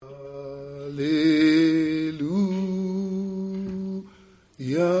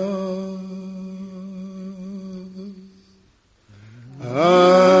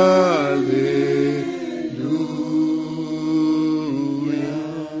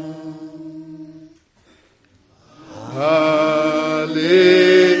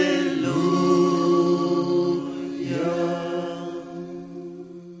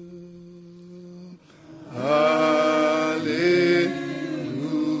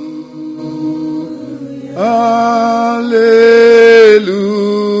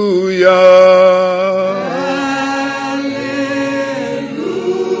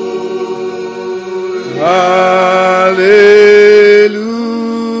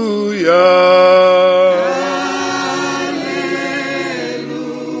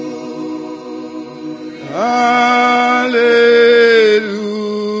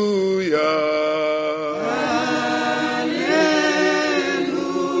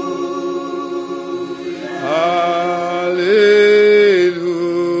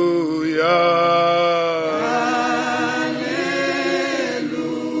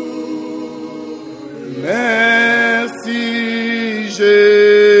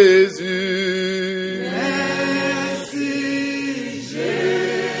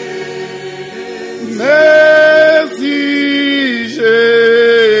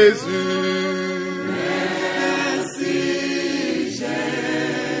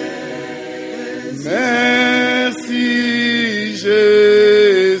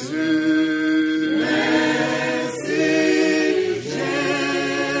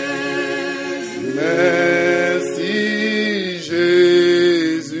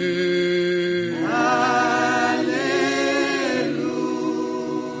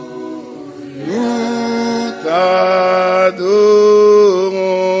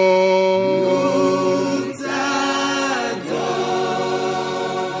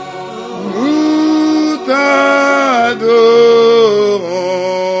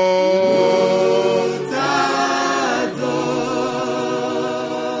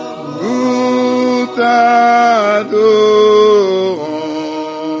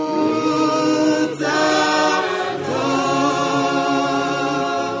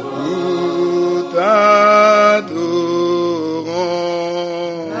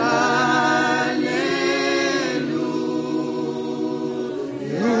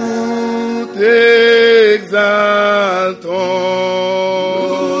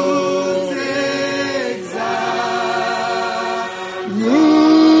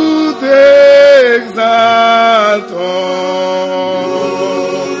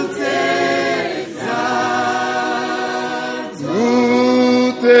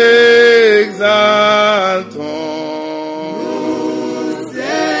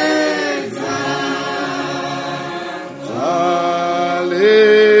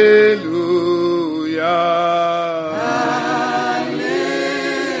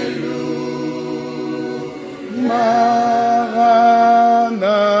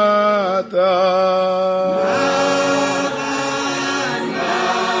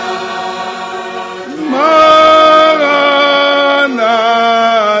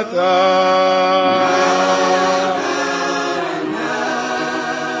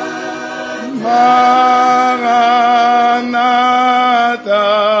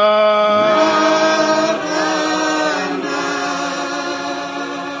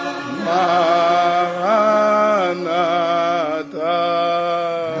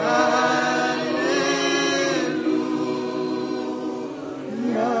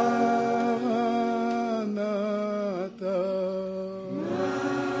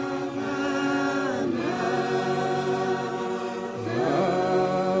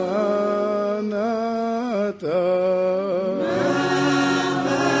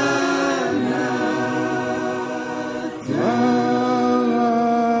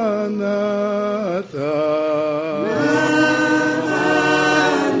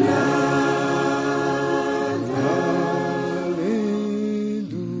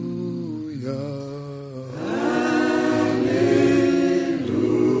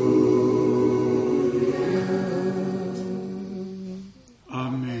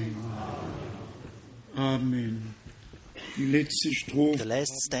The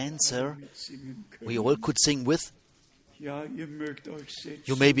last stanza we all could sing with.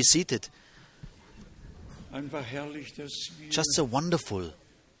 You may be seated. Just so wonderful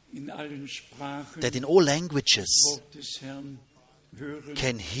that in all languages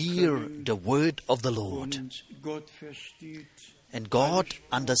can hear the word of the Lord. And God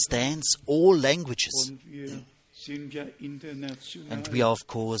understands all languages. And we are, of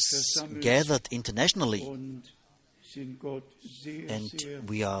course, gathered internationally. And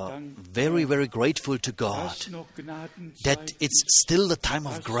we are very, very grateful to God that it's still the time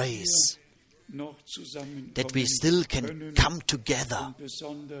of grace, that we still can come together,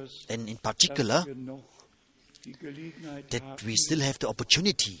 and in particular, that we still have the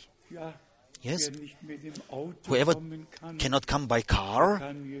opportunity. Yes, whoever cannot come by car,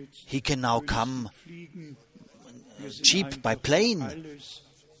 he can now come cheap by plane.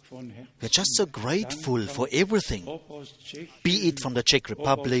 We're just so grateful for everything, be it from the Czech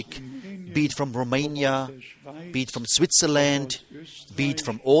Republic, be it from Romania, be it from Switzerland, be it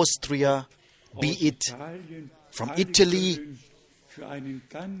from Austria, be it from Italy.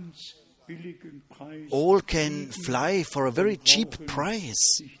 All can fly for a very cheap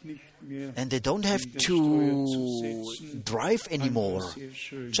price, and they don't have to drive anymore.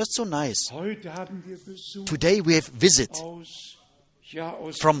 Just so nice. Today we have visit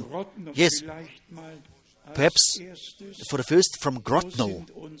from, yes, perhaps for the first from Grodno.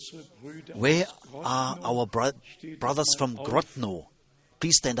 Where are our brothers from Grodno?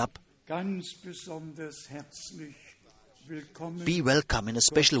 Please stand up. Be welcome in a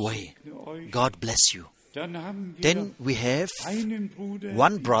special way. God bless you. Then we have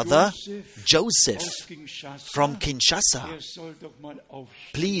one brother, Joseph, from Kinshasa.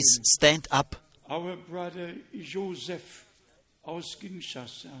 Please stand up. Our brother Joseph aus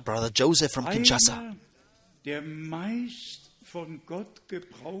Kinshasa. Brother Joseph from Kinshasa. Der meist von Gott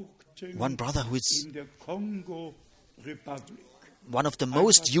gebrauchten one brother who is in der Kongo Republic. One of the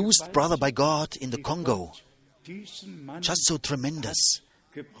most used brother by God in the Congo. Just so tremendous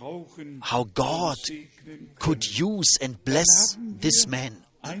how God could use and bless this man.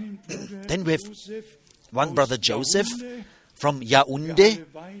 Then we have one brother Joseph from Yaoundé.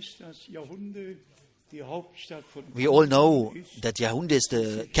 We all know that Yaoundé is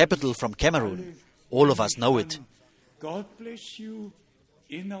the capital from Cameroon. All of us know it. God bless you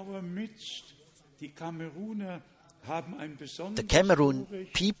in our midst. Die Kameruner haben ein besonderes The Cameroon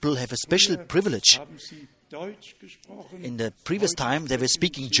people have a special privilege. In the previous time they were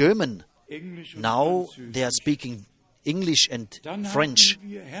speaking German. Now they are speaking English and French.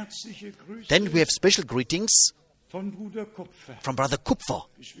 Then we have special greetings from Brother Kupfer.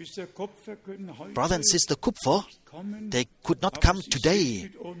 Brother and Sister Kupfer, they could not come today,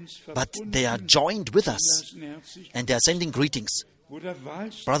 but they are joined with us and they are sending greetings.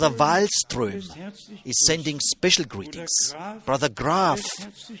 Brother Wallström is sending special greetings. Brother Graf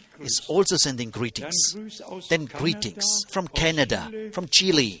is also sending greetings. Then greetings from Canada, from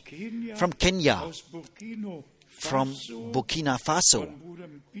Chile, from Kenya, from Burkina Faso,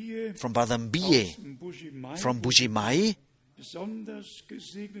 from Brother Mbie, from Bujimai.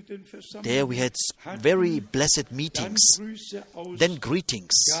 There we had very blessed meetings. Then greetings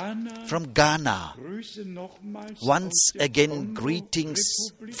from Ghana. Once again greetings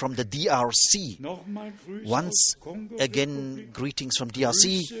from the DRC. Once again greetings from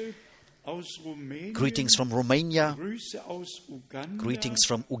DRC. Greetings from Romania. Greetings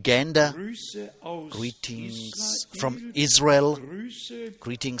from Uganda. Greetings from Israel.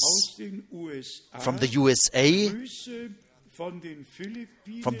 Greetings from the USA. From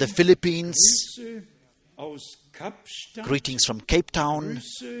the Philippines, greetings from Cape Town,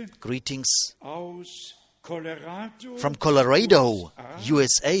 greetings from Colorado,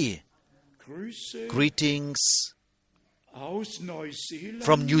 USA, greetings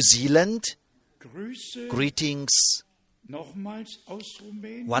from New Zealand, greetings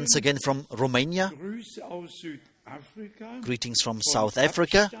once again from Romania, greetings from South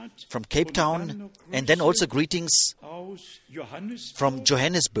Africa, from Cape Town, and then also greetings from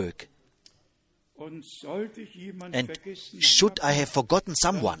Johannesburg. And should I have forgotten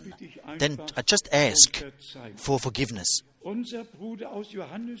someone, then I just ask for forgiveness.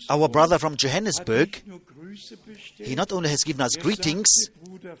 Our brother from Johannesburg, he not only has given us greetings,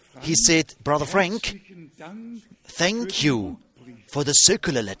 he said, Brother Frank, thank you for the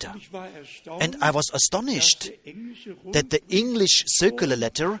circular letter. And I was astonished that the English circular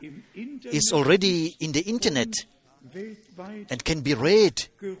letter is already in the internet and can be read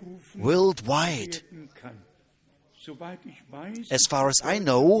worldwide. As far as I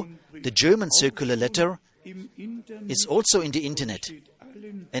know, the German circular letter is also in the internet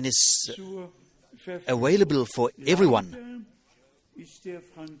and is available for everyone.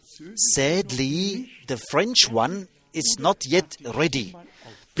 Sadly, the French one is not yet ready.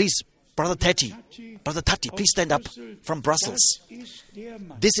 Please, Brother Tati, please stand up from Brussels.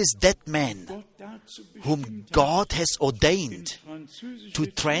 This is that man whom God has ordained to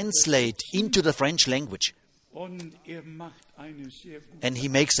translate into the French language. And he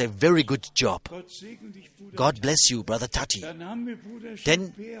makes a very good job. God bless you, Brother Tati.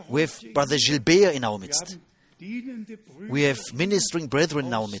 Then we have Brother Gilbert in our midst. We have ministering brethren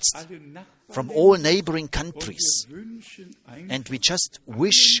in our midst from all neighboring countries. And we just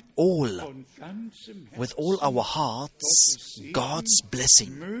wish all, with all our hearts, God's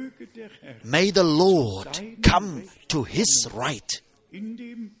blessing. May the Lord come to His right.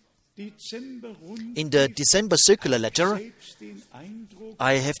 In the December circular letter,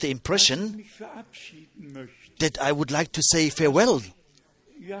 I have the impression that I would like to say farewell.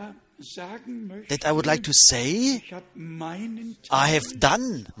 That I would like to say, I have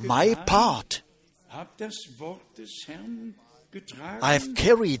done my part. I have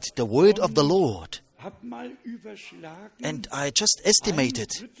carried the word of the Lord. And I just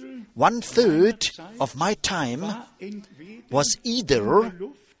estimated 1/3 of my time was either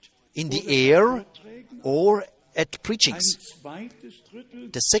in the air or at preachings.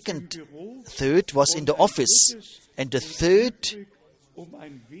 The second third was in the office, and the third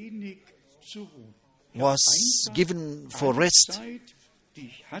was given for rest.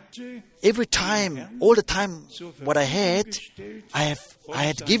 Every time, all the time, what I had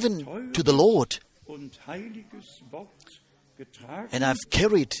given to the Lord. And I've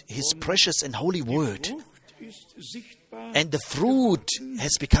carried His precious and holy word. And the fruit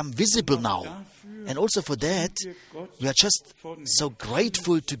has become visible now. And also for that, we are just so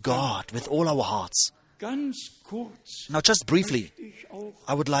grateful to God with all our hearts. Now, just briefly,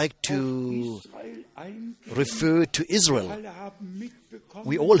 I would like to refer to Israel.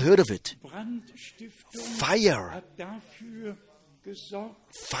 We all heard of it. Fire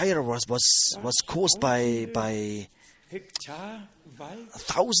was caused by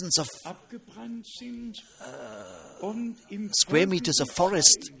thousands of square meters of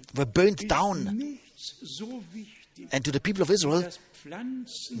forest were burnt down. And to the people of Israel,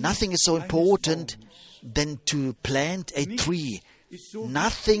 nothing is so important than to plant a tree.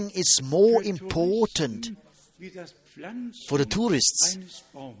 Nothing is more important for the tourists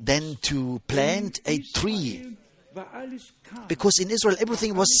than to plant a tree. Because in Israel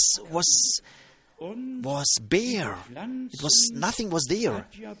everything was bare. Nothing was there.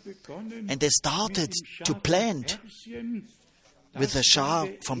 And they started to plant with the Shah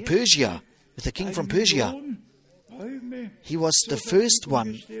from Persia, with the king from Persia. He was the first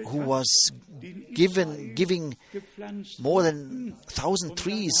one who was giving more than 1,000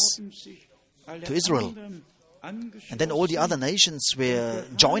 trees to Israel. And then all the other nations were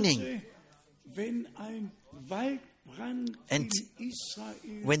joining. And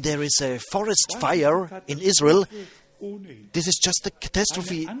when there is a forest fire in Israel, this is just a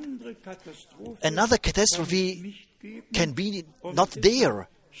catastrophe. Another catastrophe can be not there.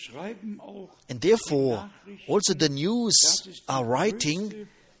 And therefore, also the news are writing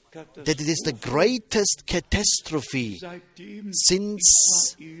that it is the greatest catastrophe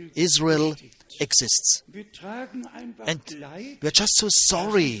since Israel exists. And we are just so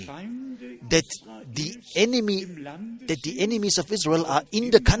sorry that the enemies of Israel are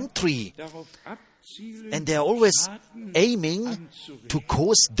in the country, and they are always aiming to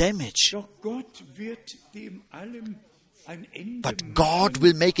cause damage. But God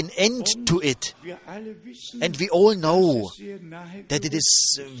will make an end to it. And we all know that it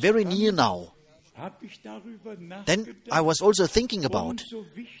is very near now. Then I was also thinking about,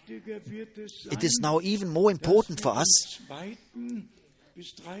 it is now even more important for us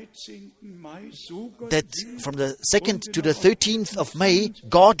that from the 2nd to the 13th of May,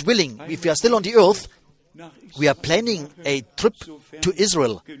 God willing, if we are still on the earth, we are planning a trip to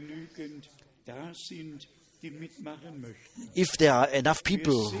Israel. If there are enough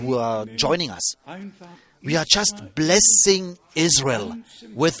people who are joining us, we are just blessing Israel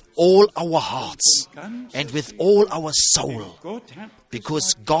with all our hearts and with all our soul.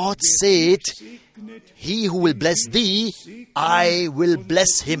 Because God said, "He who will bless thee, I will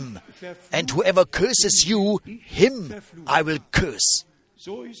bless him. And whoever curses you, him I will curse."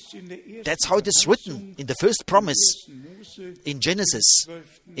 That's how it is written in the first promise in Genesis,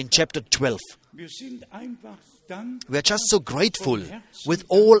 in chapter 12. We are just so grateful, with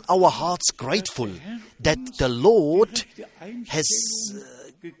all our hearts grateful, that the Lord has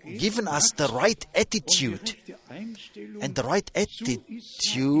given us the right attitude, and the right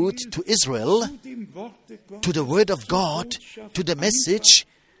attitude to Israel, to the Word of God, to the message,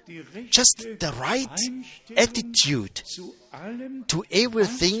 just the right attitude to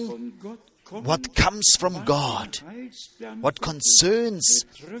everything what comes from God, what concerns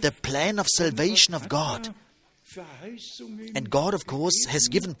the plan of salvation of God. And God, of course, has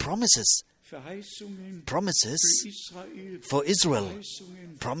given promises. promises for Israel,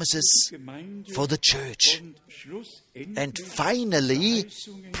 promises for the church, and finally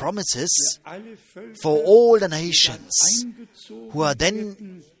promises for all the nations who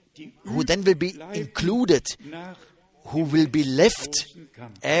then will be included, who will be left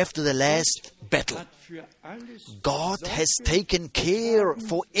after the last battle. God has taken care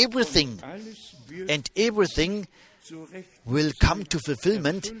for everything, and everything will come to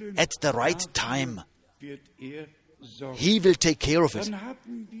fulfillment at the right time. He will take care of it.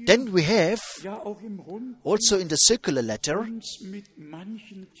 Then we have, also in the circular letter,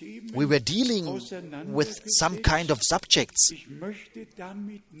 we were dealing with some kind of subjects.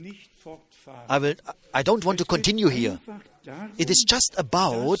 I don't want to continue here. It is just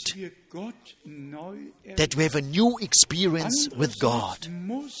about that we have a new experience with God.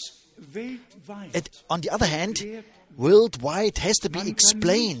 And on the other hand, worldwide has to be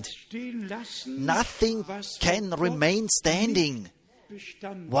explained. Nothing can remain standing.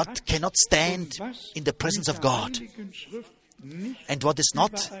 What cannot stand in the presence of God, and what is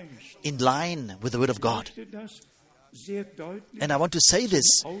not in line with the Word of God. And I want to say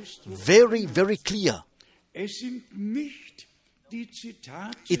this very, very clear. It's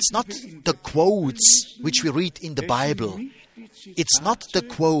not the quotes which we read in the Bible. It's not the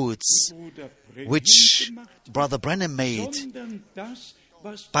quotes which Brother Branham made,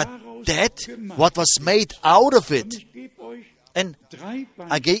 but that what was made out of it. And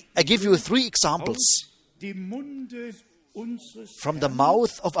I give you 3 examples from the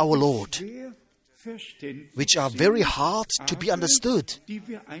mouth of our Lord, which are very hard to be understood.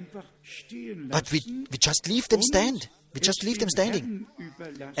 But we just leave them stand. We just leave them standing.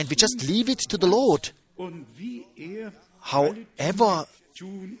 And we just leave it to the Lord. However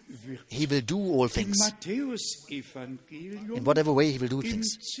He will do all things. In whatever way He will do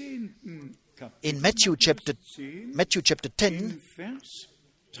things. In Matthew chapter 10,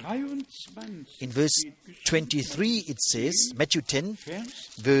 in verse 23 it says, Matthew 10,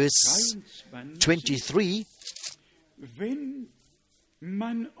 verse 23,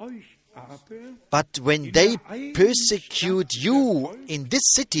 but when they persecute you in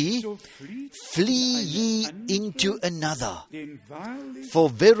this city, flee ye into another. For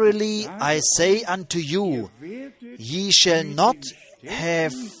verily I say unto you, ye shall not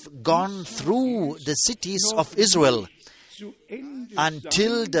have gone through the cities of Israel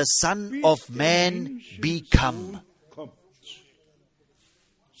until the Son of Man be come.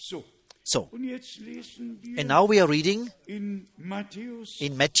 So, and now we are reading in Matthew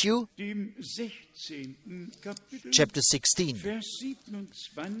chapter 16,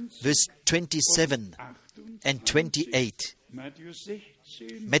 verse 27 and 28.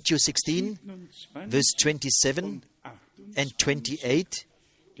 Matthew 16, verse 27 and 28.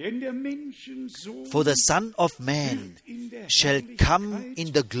 For the Son of Man shall come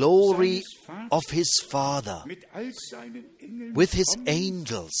in the glory of His Father with His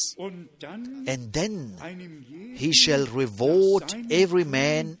angels, and then He shall reward every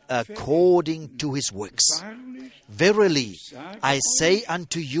man according to his works. Verily, I say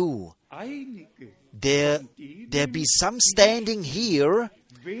unto you, there be some standing here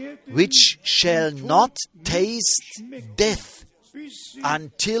which shall not taste death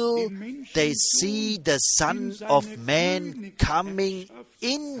until they see the Son of Man coming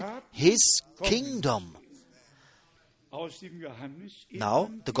in His kingdom.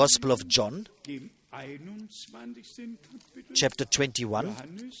 Now, the Gospel of John, chapter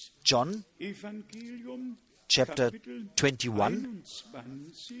 21. John, chapter 21.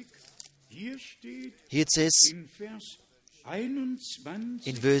 Here it says,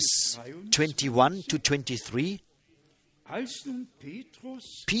 in verse 21 to 23,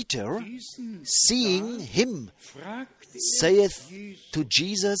 Peter, seeing him, saith to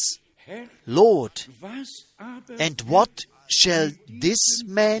Jesus, Lord, and what shall this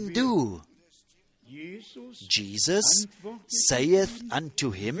man do? Jesus saith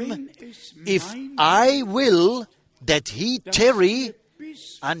unto him, If I will that he tarry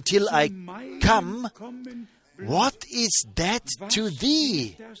until I come, what is that to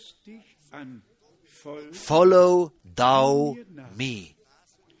thee? Follow thou me.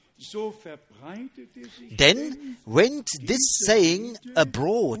 Then went this saying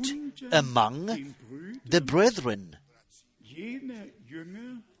abroad among the brethren,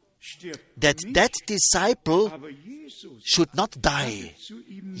 that disciple should not die.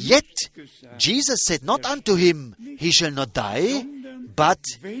 Yet Jesus said not unto him, he shall not die, but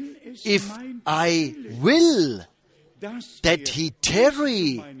if I will that he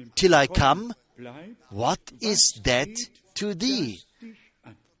tarry till I come, what is that to thee?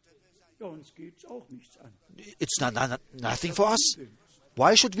 It's nothing for us.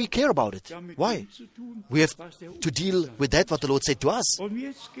 Why should we care about it? Why? We have to deal with that, what the Lord said to us.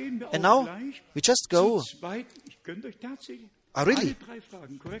 And now, we just go.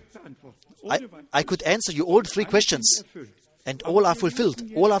 I could answer you all 3 questions. And all are fulfilled.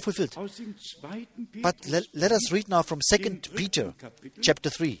 All are fulfilled. But let us read now from 2 Peter chapter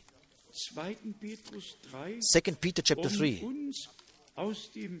 3. 2 Peter chapter 3.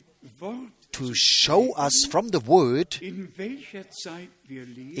 To show us from the Word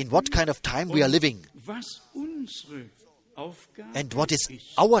in what kind of time we are living and what is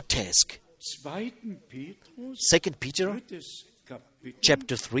our task. 2 Peter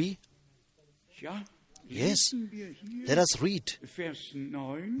chapter 3. Yes, let us read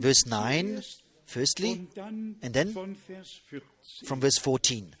verse 9 firstly, and then from verse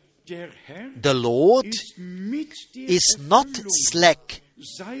 14. The Lord is not slack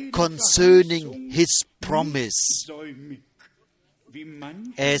concerning His promise,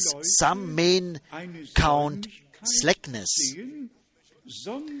 as some men count slackness,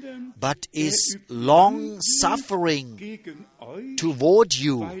 but is long-suffering toward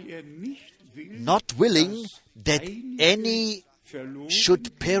you, not willing that any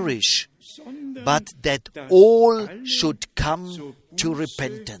should perish, but that all should come to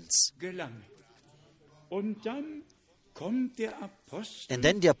repentance. And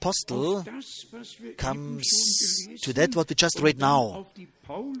then the apostle comes to that what we just read now.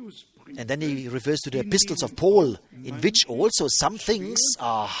 And then he refers to the epistles of Paul, in which also some things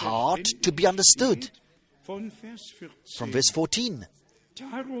are hard to be understood. From verse 14.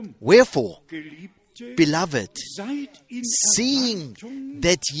 Wherefore, beloved, seeing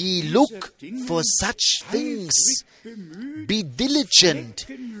that ye look for such things, be diligent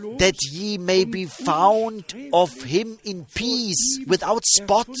that ye may be found of Him in peace, without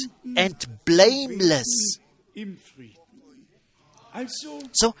spot and blameless.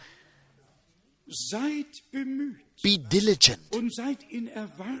 So, be diligent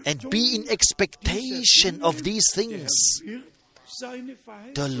and be in expectation of these things.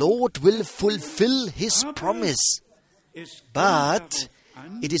 The Lord will fulfill His promise. But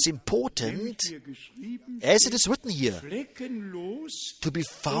it is important, as it is written here, to be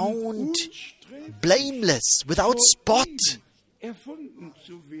found blameless, without spot,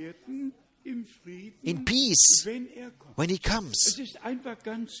 in peace when He comes.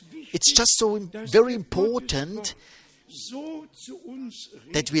 It's just so very important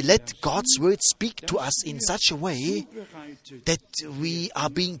that we let God's Word speak to us in such a way that we are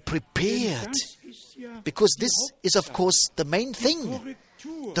being prepared. Because this is, of course, the main thing.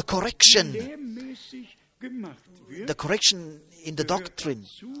 The correction in the doctrine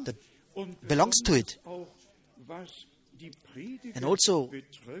that belongs to it. And also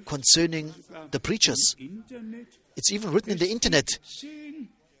concerning the preachers. It's even written in the internet.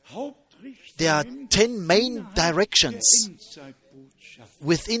 There are 10 main directions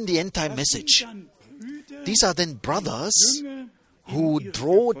within the end-time message. These are then brothers who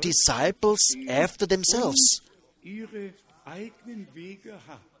draw disciples after themselves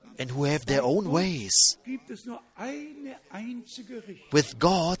and who have their own ways. With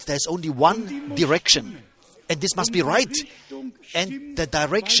God, there's only one direction. And this must be right. And the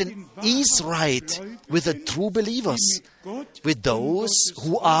direction is right with the true believers, with those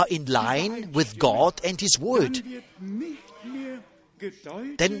who are in line with God and His Word.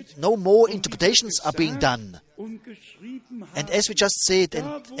 Then no more interpretations are being done. And as we just said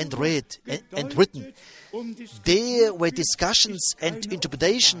and read and written, there where discussions and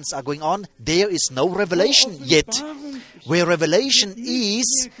interpretations are going on, there is no revelation yet. Where revelation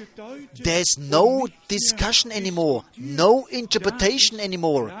is, there's no discussion anymore, no interpretation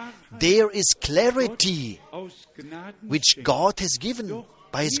anymore. There is clarity which God has given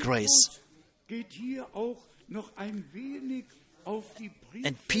by His grace.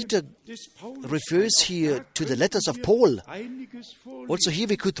 And Peter refers here to the letters of Paul. Also here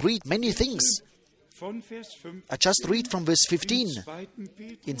we could read many things. I just read from verse 15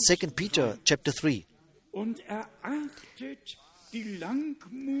 in 2 Peter chapter 3.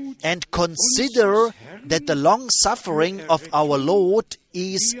 And consider that the long suffering of our Lord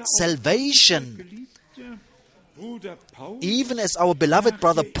is salvation, even as our beloved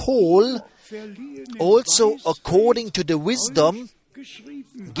brother Paul also according to the wisdom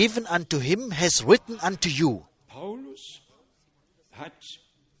given unto him has written unto you.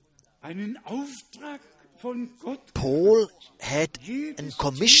 Paul had a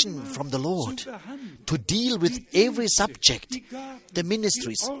commission from the Lord to deal with every subject, the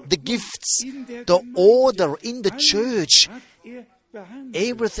ministries, the gifts, the order in the church.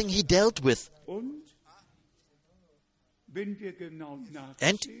 everything he dealt with.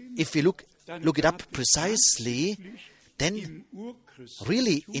 And if we look it up precisely, then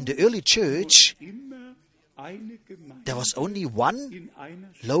really in the early church, there was only one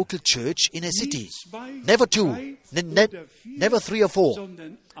local church in a city. Never two, never three or four.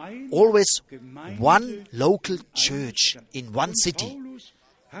 Always one local church in one city.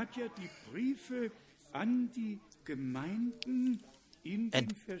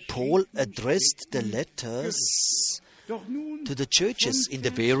 And Paul addressed the letters to the churches in the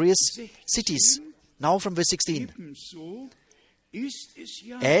various cities. Now from verse 16.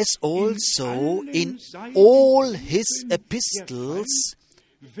 As also in all his epistles,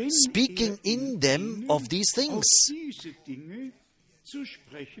 speaking in them of these things.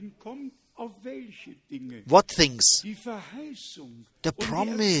 What things? The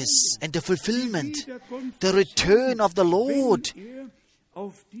promise and the fulfillment, the return of the Lord.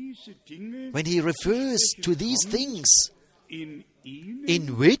 When he refers to these things,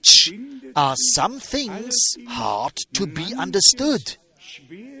 in which are some things hard to be understood,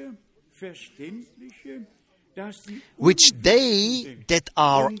 which they that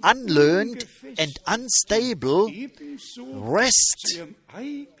are unlearned and unstable wrest,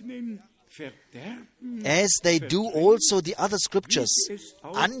 as they do also the other scriptures,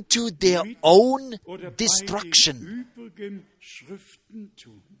 unto their own destruction.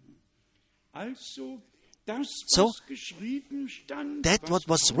 So, that what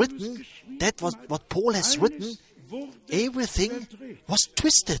was written, that was what Paul has written, everything was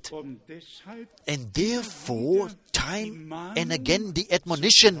twisted. And therefore, time and again, the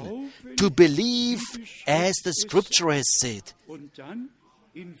admonition to believe as the Scripture has said.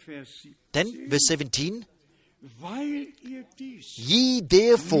 Then, verse 17, ye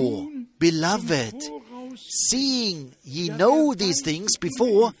therefore, beloved, seeing ye know these things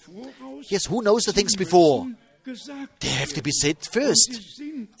before. Yes, who knows the things before? They have to be said first.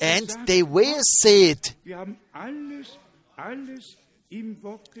 And they were said.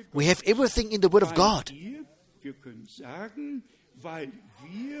 We have everything in the Word of God.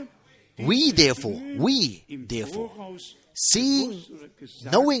 We therefore, seeing,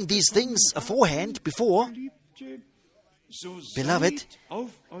 knowing these things aforehand, before, beloved,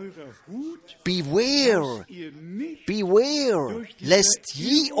 beware, lest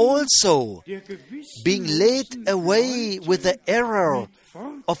ye also, being led away with the error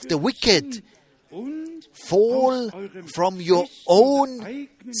of the wicked, fall from your own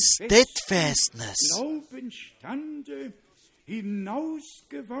steadfastness.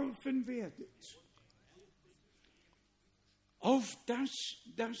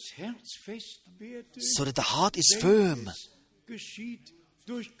 So that the heart is firm,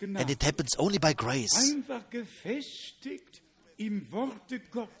 and it happens only by grace.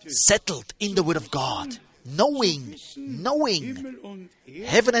 Settled in the Word of God, knowing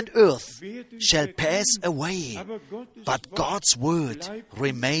heaven and earth shall pass away, but God's Word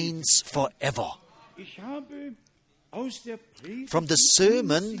remains forever. From the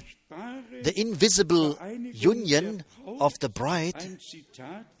sermon, The Invisible Union of the Bride,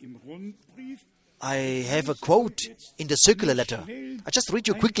 I have a quote in the circular letter. I just read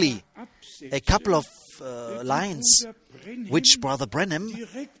you quickly a couple of lines which Brother Branham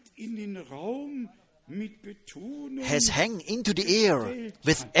has hung into the air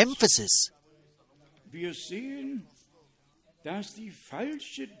with emphasis. We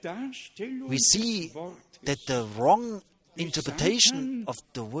see that the wrong interpretation of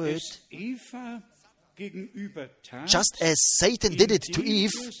the word, just as Satan did it to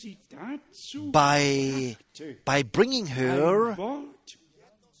Eve by bringing her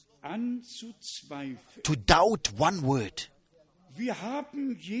to doubt one word. We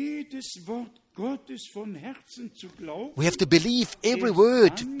have to believe every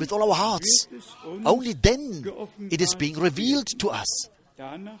word with all our hearts. Only then it is being revealed to us.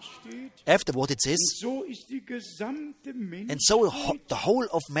 Afterward it says, and so the whole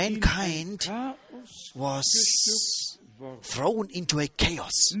of mankind was thrown into a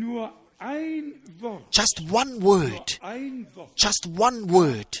chaos. Just one word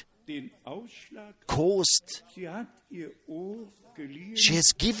caused. She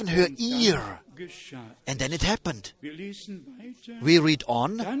has given her ear, and then it happened. We read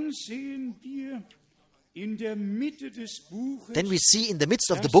on. Then we see in the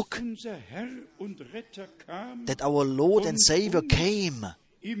midst of the book that our Lord and Savior came,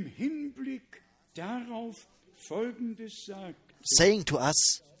 saying to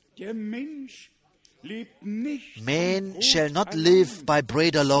us, man shall not live by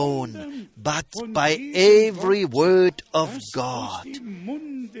bread alone, but by every word of God.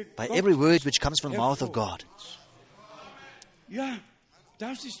 By every word which comes from the mouth of God.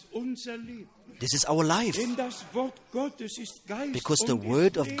 This is our life. Because the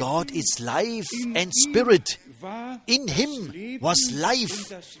Word of God is life and spirit. In Him was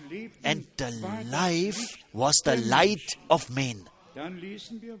life, and the life was the light of men.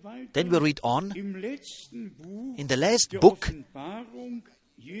 Then we read on, in the last book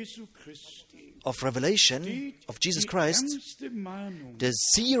of Revelation of Jesus Christ, the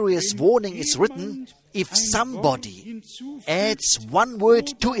serious warning is written: if somebody adds one word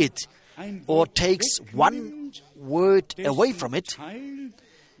to it or takes one word away from it,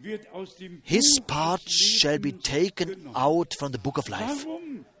 his part shall be taken out from the book of life.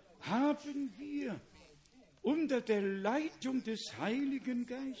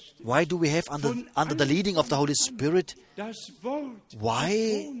 Why do we have under the leading of the Holy Spirit?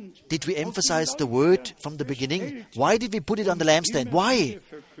 Why did we emphasize the word from the beginning? Why did we put it on the lampstand? Why?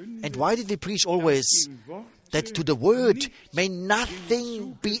 And why did we preach always that to the word may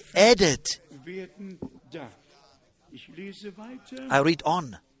nothing be added? I read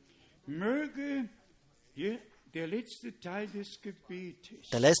on. The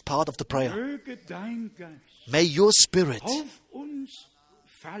last part of the prayer. May your Spirit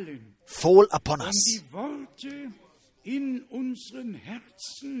fall upon us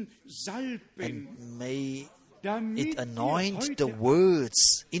and may it anoint the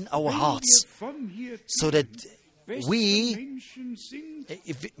words in our hearts so that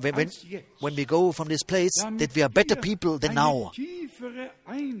when we go from this place, that we are better people than now,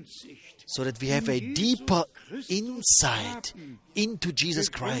 so that we have a deeper insight into Jesus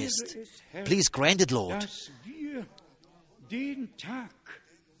Christ. Please grant it, Lord,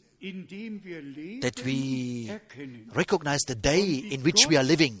 that we recognize the day in which we are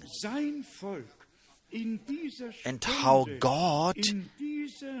living and how God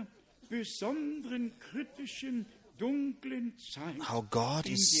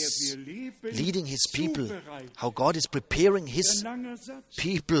is leading His people, how God is preparing His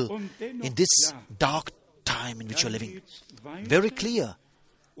people in this dark time in which you're living. Very clear.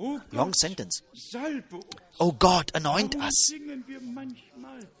 Long sentence. Oh God, anoint us.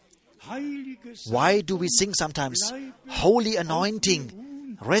 Why do we sing sometimes, Holy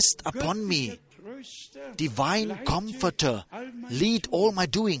anointing, rest upon me. Divine Comforter, lead all my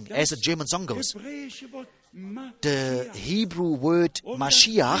doing, as the German song goes. The Hebrew word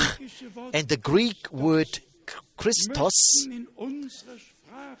Mashiach and the Greek word Christos,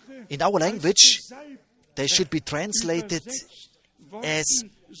 in our language, they should be translated as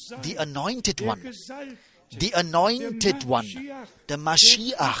the Anointed One. The Anointed One, the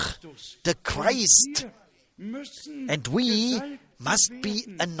Mashiach, the Christ. And we must be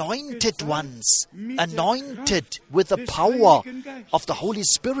anointed ones, anointed with the power of the Holy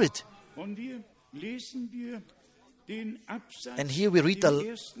Spirit. And here we read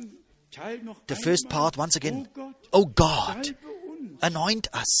the first part once again. Oh God, anoint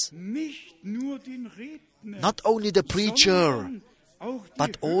us. Not only the preacher,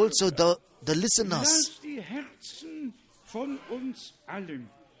 but also the listeners.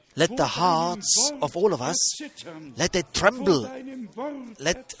 Let the hearts of all of us, let it tremble.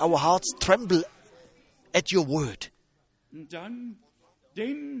 Let our hearts tremble at your word.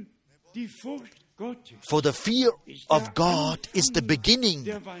 For the fear of God is the beginning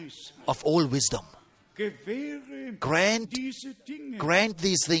of all wisdom. Grant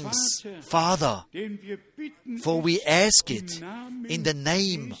these things, Father, for we ask it in the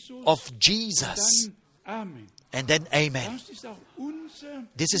name of Jesus. And then amen.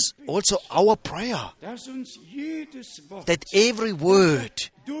 This is also our prayer, that every word,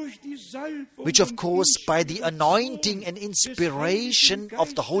 which of course by the anointing and inspiration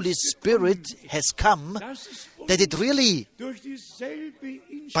of the Holy Spirit has come, that it really,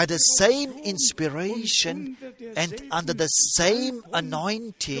 by the same inspiration and under the same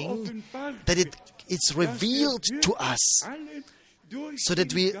anointing, that it is revealed to us, so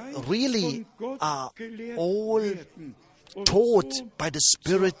that we really are all taught by the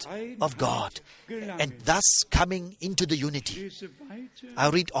Spirit of God, and thus coming into the unity. I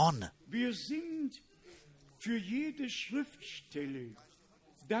read on.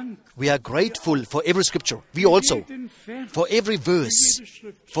 We are grateful for every scripture. We also, for every verse,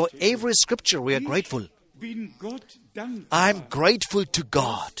 for every scripture we are grateful. I'm grateful to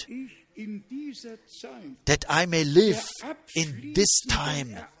God that I may live in this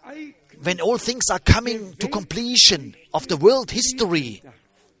time when all things are coming to completion of the world history.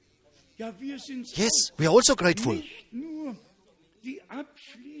 Yes, we are also grateful.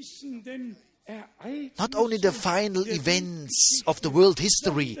 not only the final events of the world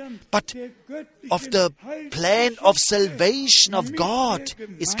history, but of the plan of salvation of God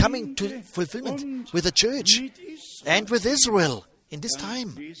is coming to fulfillment with the church and with Israel in this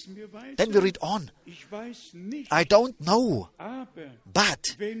time. Then we read on. I don't know,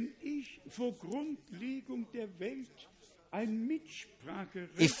 but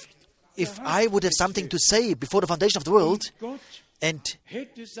if I would have something to say before the foundation of the world, and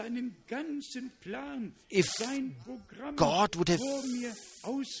if God would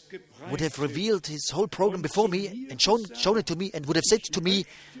have revealed His whole program before me and shown it to me and would have said to me,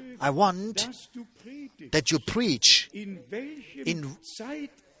 I want that you preach in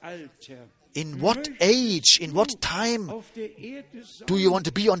what age, in what time do you want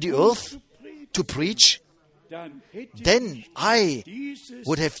to be on the earth to preach? Then I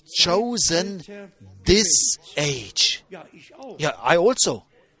would have chosen this age. Yeah, I also.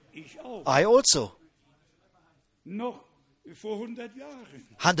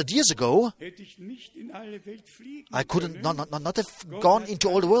 100 years ago, I couldn't not have gone into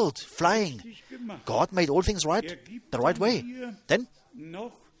all the world flying. God made all things right, the right way. Then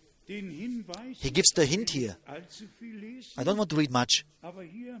He gives the hint here. I don't want to read much,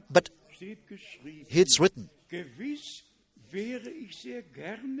 but here it's written.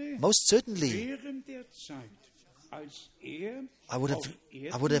 Most certainly, I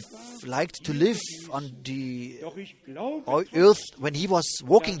would have liked to live on the earth when He was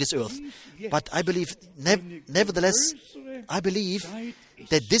walking this earth. But I believe, nevertheless, I believe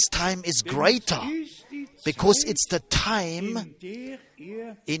that this time is greater because it's the time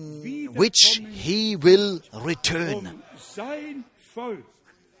in which He will return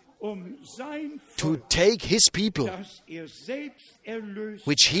to take His people,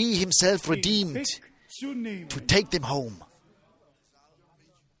 which He Himself redeemed, to take them home.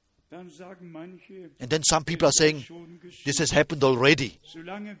 And then some people are saying, this has happened already.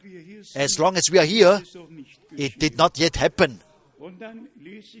 As long as we are here, it did not yet happen.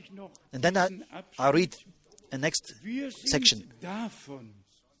 And then I read the next section.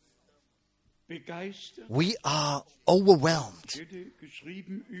 We are overwhelmed.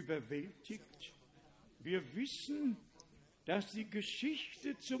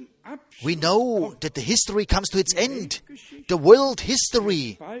 We know that the history comes to its end. The world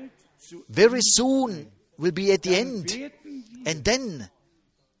history very soon will be at the end. And then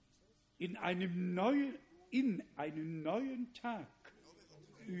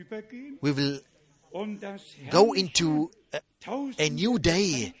we will go into a new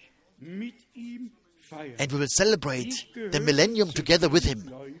day, and we will celebrate the millennium together with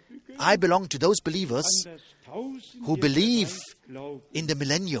Him. I belong to those believers who believe in the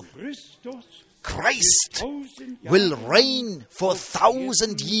millennium. Christ will reign for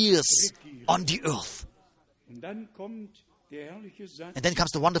 1,000 years on the earth. And then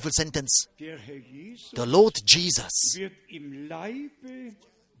comes the wonderful sentence. The Lord Jesus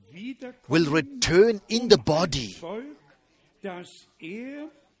will return in the body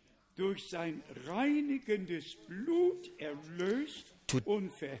to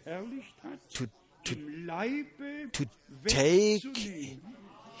take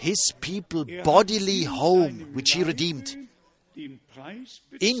His people bodily home, which He redeemed.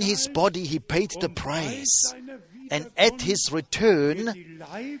 In His body He paid the price, and at His return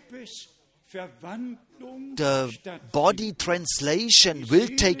the body translation will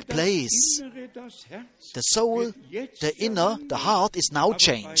take place. The soul, the inner, the heart is now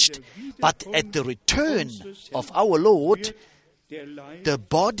changed. But at the return of our Lord, the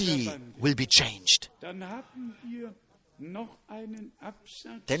body will be changed.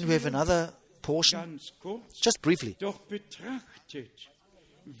 Then we have another portion, just briefly.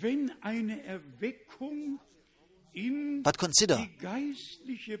 But consider,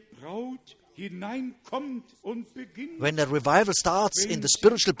 when a revival starts in the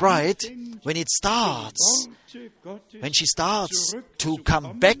spiritual bride, when it starts, when she starts to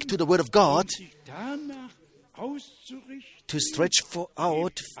come back to the Word of God, to stretch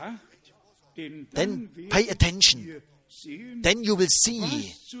out, then pay attention. Then you will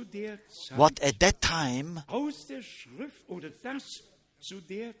see what at that time,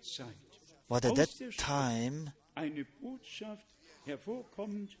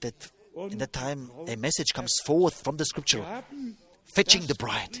 that in that time a message comes forth from the Scripture, fetching the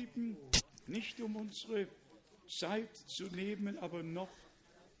bride.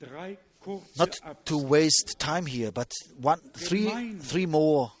 Not to waste time here, but three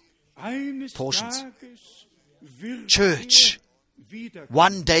more portions. Church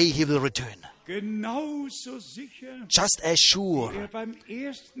one day he will return. Genauso sicher, Just as sure beim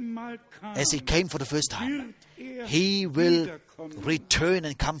ersten Mal kam, as he came for the first time, wird he will wiederkommen. return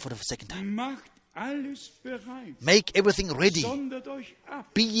and come for the second time. Macht alles bereit. Make everything ready. Sondert euch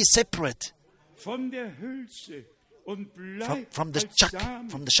ab Be ye separate von der Hülse und bleibt from the als chuck, Samen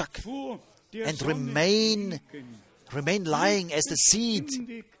from the shuck, vor der and Sonne remain lying as the seed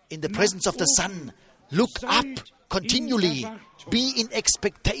in the presence of the sun. Look up continually. Be in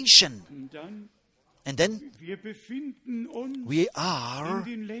expectation. Und dann, And then wir befinden uns we in are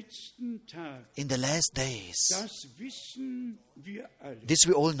den letzten Tagen. in the last days. Das wissen wir alle. This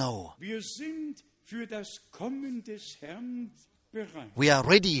we all know. Wir sind für das Kommen des Herrn bereit. We are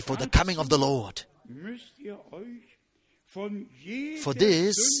ready for the coming of the Lord. Müsst ihr euch von jeder For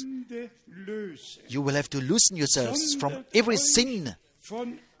this, Sünde lösen. You will have to loosen yourselves from every sin.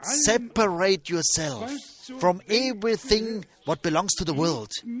 Von allem, Separate yourself from everything what belongs to the world.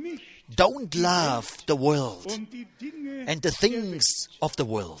 mich Don't love the world und die Dinge and the der things Welt. of the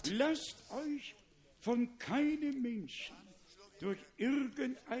world. Lasst euch von keinem Menschen durch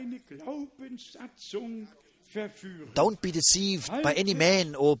irgendeine Glaubenssatzung verführen. Don't be deceived by any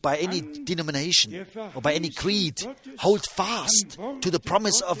man or by any denomination or by any creed. Hold fast to the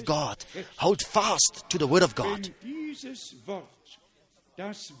promise of God. Hold fast to the word of God. Wenn dieses Wort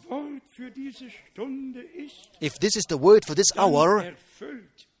das Wort für diese Stunde ist, If this is the word for this dann hour,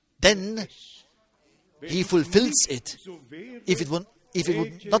 erfüllt then he fulfills it. so wäre, If it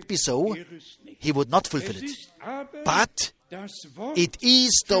would not be so, wäre es nicht. he would not fulfill Es it. ist aber But das Wort, it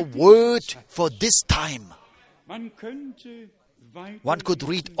is the word for this time. man könnte weiter One could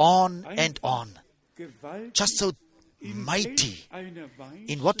read on and on. gewaltig Just so in mighty. einer Weise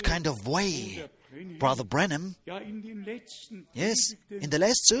In what kind of way? Brother Branham, ja, in den letzten yes, Predigten in the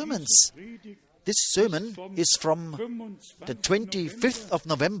last sermons. Predigt This sermon is from 25. the 25th of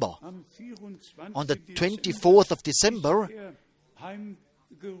November. Am 24. On the Dezember 24th of December, er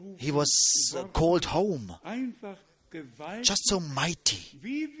heimgerufen he was worden. called home. Einfach gewaltig, Just so mighty.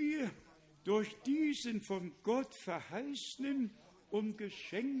 wie wir durch diesen von Gott verheißenen und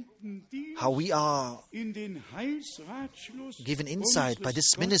geschenkten Dienst How we are in den Heilsratschluss given insight by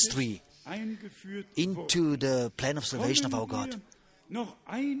this unseres ministry Gottes eingeführt into the plan of salvation of our Kommen God. wir noch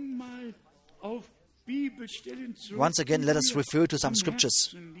einmal auf Bibelstellen zurück, Once again, let us die mir refer to some am scriptures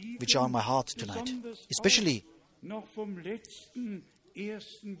Herzen liegen, which are on my heart tonight, besonders especially auch noch vom letzten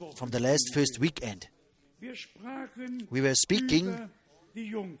ersten Wochenende. from the last first weekend. Wir sprachen We were speaking über die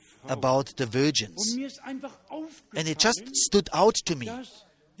Jungfrau. about the Und virgins, mir ist einfach and it aufgefallen, just stood out to me dass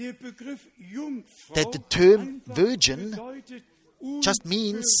der Begriff Jungfrau that the term einfach virgin bedeutet, just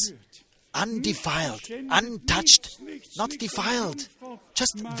means unberührt. undefiled, untouched, not defiled,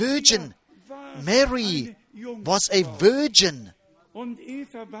 just virgin. Mary was a virgin, Und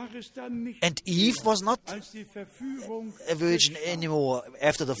Eva war es dann nicht and Eve was not als die Verführung a virgin geschah. anymore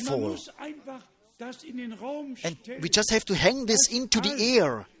after the Man fall. muss einfach das in den Raum And stellen, we just have to hang this dass into the alle,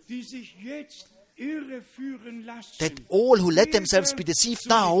 air, die sich jetzt irreführen lassen, that all who let weder themselves be deceived zu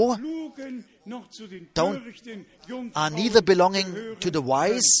den now Klugen noch zu den don't- törichten are Jungfrauen neither belonging gehören to the können.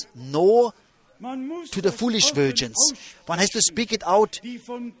 wise nor Man muss to the das foolish offen virgins. One has to aussprechen, speak it out die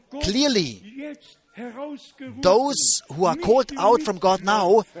von Gott clearly. jetzt herausgerufen, Those who are nicht called die out from God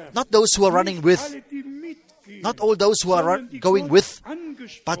now, Mitläufer, not those who are running nicht with, alle, die mitgehen, not all those who are sondern die going Gott with,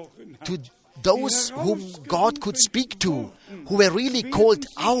 angesprochen but hat, to die those whom God could speak to, who were really werden called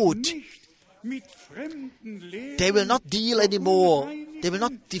sich out. nicht mit fremden Lehren They will not deal anymore. They will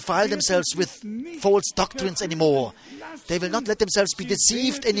not defile themselves with false doctrines anymore. They will not let themselves be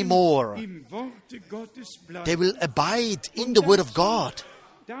deceived anymore. im Worte Gottes bleiben. They will abide in the Word of God.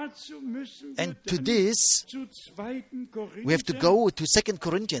 Dazu müssen wir And to dann this, zu 2. Korinther, we have to go to 2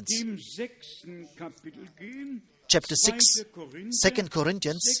 Corinthians, dem 6. Kapitel gehen. chapter 6, 2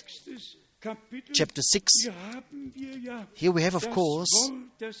 Corinthians, 6. Kapitel. chapter 6. Hier haben wir ja Here we have, of das course, Wort,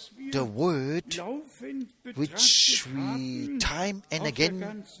 das wir the Word laufend which betrachtet we haben, time and auf der again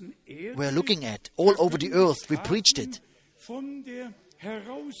ganzen Erde. were looking at. All over the earth, we preached it. Von der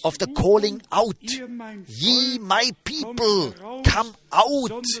Of the calling out. Ihr, mein Ye, Volk, my people, come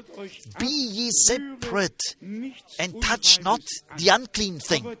out. Be ye separate and touch not the unclean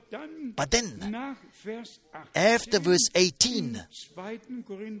thing. Aber dann, But then, nach Vers 18, after verse 18, in 2.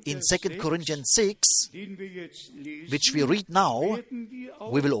 Korinther in 2 6, Corinthians 6, den wir jetzt lesen, which we read now, werden wir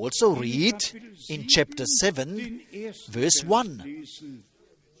auch we will also in read Kapitel in 7 chapter 7, den ersten verse Vers 1. lesen.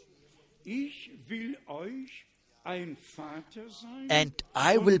 Ich will euch ein Vater sein, And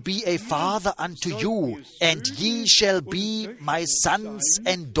I will be a father unto you, and ye shall be my sons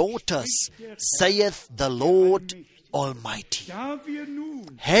and daughters, saith the Lord Almighty.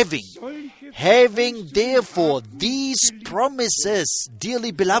 Having therefore these promises,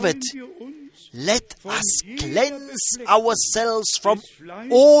 dearly beloved, let us cleanse ourselves from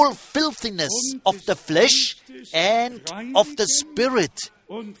all filthiness of the flesh and of the spirit,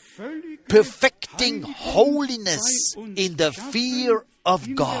 perfecting holiness in the fear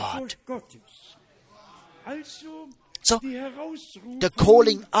of God. So, the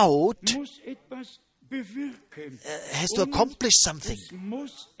calling out has to accomplish something.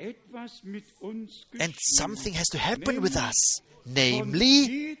 And something has to happen with us.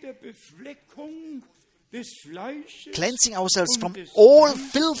 Namely, cleansing ourselves from all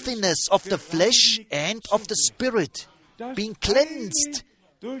filthiness of the flesh and of the spirit, being cleansed.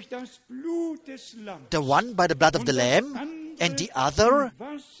 The one by the blood of the Lamb, and the other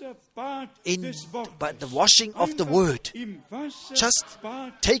by the washing of the Word. Just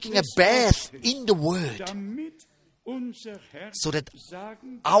taking a bath in the Word, so that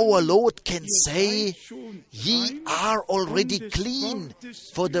our Lord can say, "Ye are already clean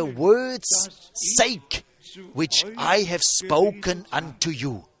for the Word's sake, which I have spoken unto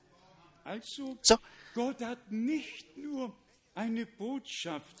you." So,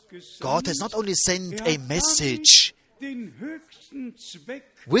 God has not only sent a message.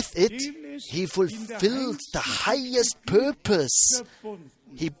 With it, He fulfilled the highest purpose.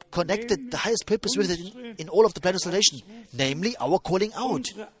 He connected the highest purpose with it in all of the plan of salvation, namely our calling out,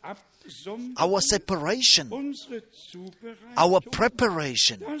 our separation, our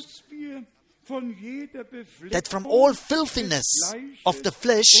preparation, that from all filthiness of the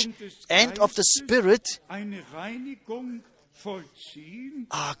flesh and of the spirit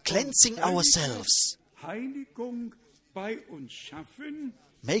are cleansing ourselves,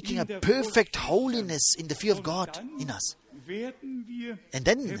 making a perfect holiness in the fear of God in us. And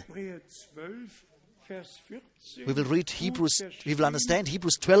then we will understand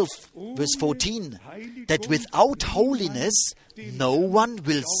Hebrews 12, verse 14, that without holiness no one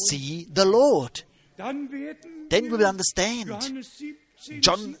will see the Lord. Then we will understand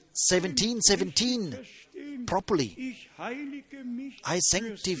John 17:17 properly. I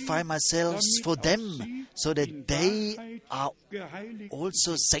sanctify myself for them, so that they are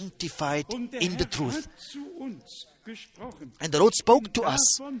also sanctified in the truth. And the Lord spoke to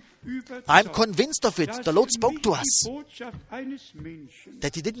us. I'm convinced of it. The Lord spoke to us.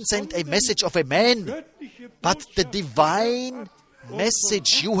 That He didn't send a message of a man, but the divine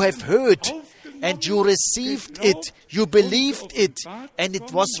message you have heard. And you received it. You believed it. And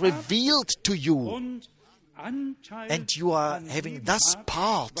it was revealed to you. And you are having thus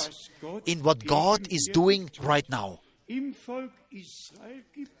part in what God is doing right now. In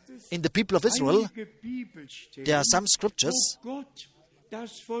the people of Israel, there are some scriptures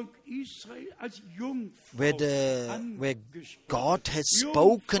where God has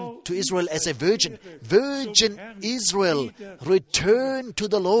spoken to Israel as a virgin. Virgin Israel, return to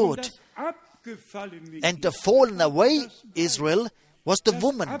the Lord. And the fallen away Israel was the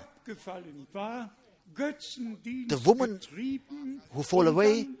woman. The woman who fell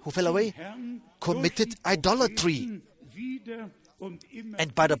away, committed idolatry.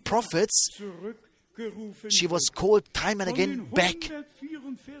 And by the prophets, she was called time and again back.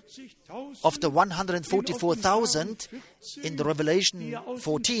 Of the 144,000 in the Revelation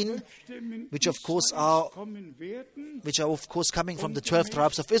 14, which are of course coming from the 12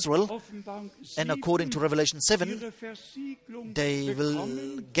 tribes of Israel, and according to Revelation 7, they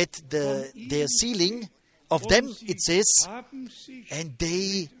will get their sealing. Of them, it says, and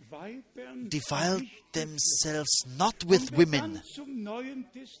they defiled themselves not with women.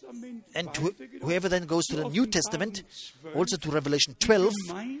 And whoever then goes to the New Testament, also to Revelation 12,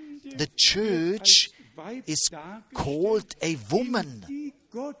 the church is called a woman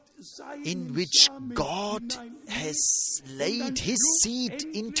in which God has laid His seed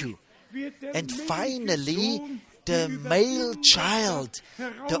into. And finally, the male child,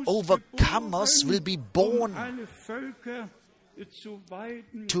 the overcomers, will be born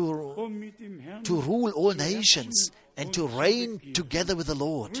to rule all nations and to reign together with the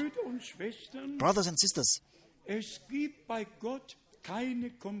Lord. Brothers and sisters,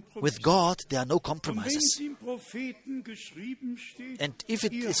 with God there are no compromises. And if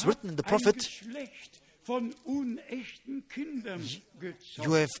it is written in the prophet,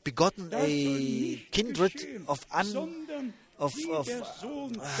 you have begotten a kindred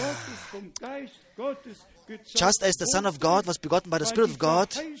just as the Son of God was begotten by the Spirit of God,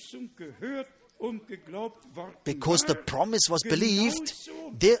 because the promise was believed,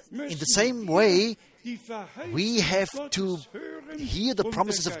 in the same way we have to hear the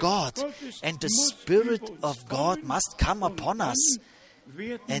promises of God, and the Spirit of God must come upon us.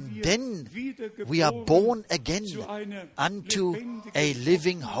 And then we are born again unto a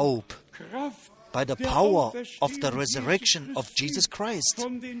living hope by the power of the resurrection of Jesus Christ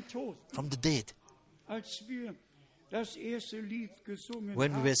from the dead.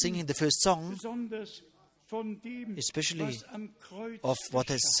 When we were singing the first song, especially of what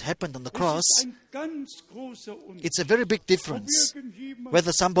has happened on the cross, it's a very big difference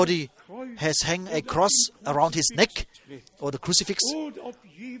whether somebody has hung a cross around his neck or the crucifix,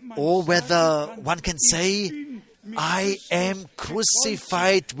 or whether one can say, I am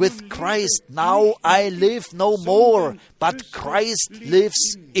crucified with Christ. Now I live no more, but Christ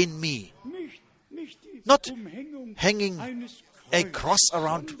lives in me. Not hanging a cross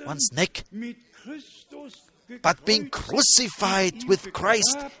around one's neck, but being crucified with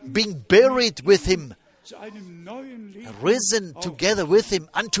Christ, being buried with Him, risen together with Him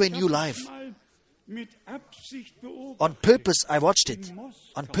unto a new life. On purpose, I watched it.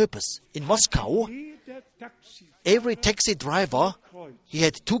 On purpose. In Moscow, every taxi driver, he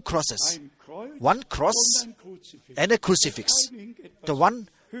had two crosses. One cross and a crucifix. The one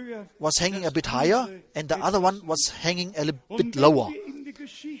was hanging a bit higher, and the other one was hanging a little bit lower.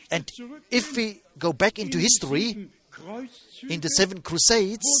 And if we go back into history, in the 7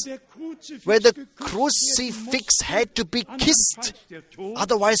 Crusades, where the crucifix had to be kissed,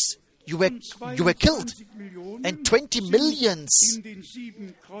 otherwise you were killed, and 20 millions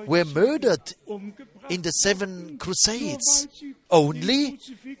were murdered in the 7 Crusades, only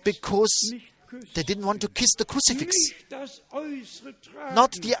because they didn't want to kiss the crucifix.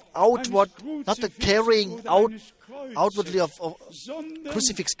 Not the outward, not the carrying outwardly of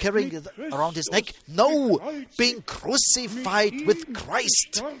crucifix, carrying it around his neck. No, being crucified with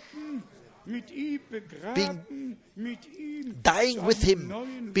Christ, dying with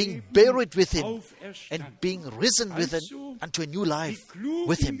Him, being buried with Him, and being risen with Him unto a new life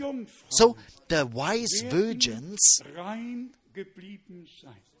with Him. So the wise virgins,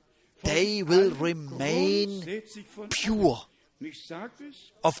 they will remain pure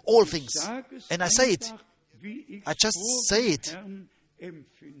of all things. And I say it, I just say it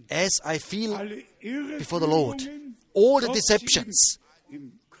as I feel before the Lord. All the deceptions,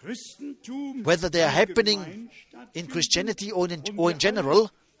 whether they are happening in Christianity or in general,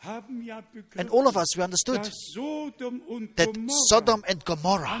 and all of us, we understood that Sodom and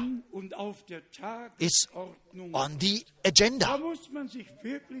Gomorrah is on the agenda.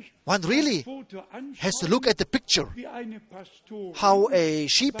 One really has to look at the picture, how a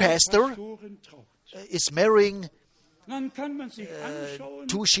she pastor is marrying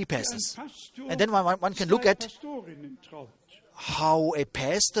 2 she pastors. And then one can look at how a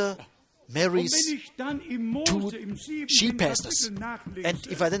pastor marries 2 she pastors. And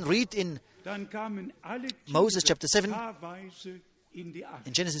if I then read in Moses chapter 7, in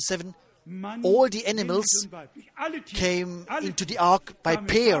Genesis 7, all the animals came into the ark by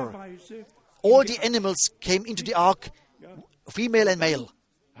pair. All the animals came into the ark, female and male.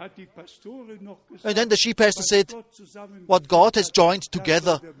 And then the she pastor said, what God has joined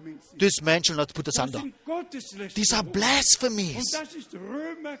together, this man shall not put asunder. These are blasphemies.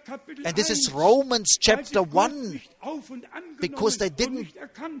 And this is Romans chapter 1. Because they didn't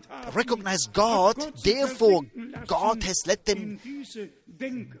recognize God, therefore God has let them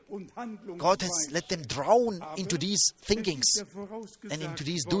drown into these thinkings and into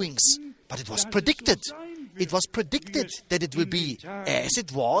these doings. But it was predicted. It was predicted that it will be as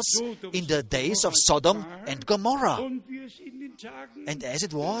it was in the days of Sodom and Gomorrah, and as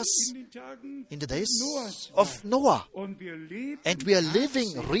it was in the days of Noah. And we are living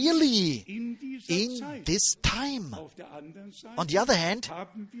really in this time. On the other hand,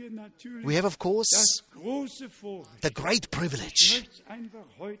 we have, of course, the great privilege, and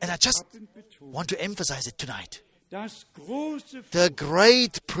I just want to emphasize it tonight. The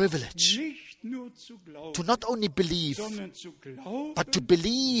great privilege to not only believe, but to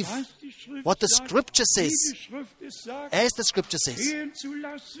believe what the Scripture says, as the Scripture says,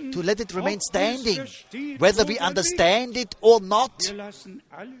 to let it remain standing, whether we understand it or not.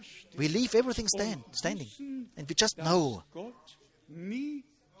 We leave everything standing, and we just know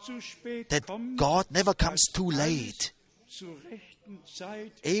that God never comes too late.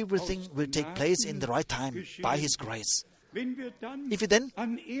 Everything will take place in the right time by His grace. If you then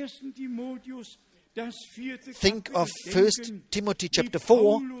think of 1 Timothy chapter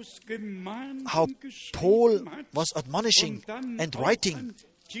 4, how Paul was admonishing and writing,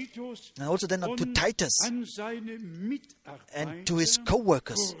 and also then to Titus and to his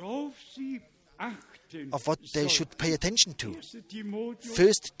co-workers, of what they should pay attention to.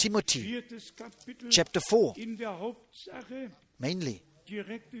 1 Timothy chapter 4, mainly,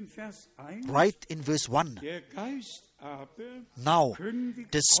 right in verse 1. Now,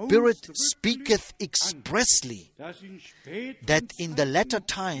 the Spirit speaketh expressly that in the latter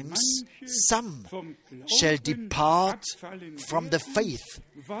times some shall depart from the faith,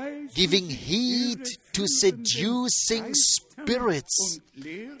 giving heed to seducing spirits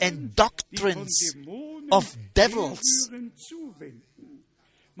and doctrines of devils.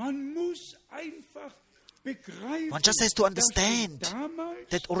 One just has to understand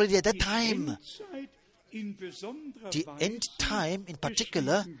that already at that time, the end time in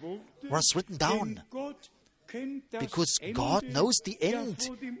particular was written down, because God knows the end,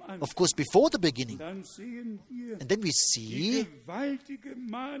 of course, before the beginning. And then we see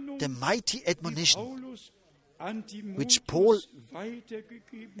the mighty admonition which Paul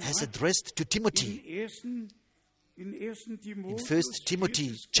has addressed to Timothy in 1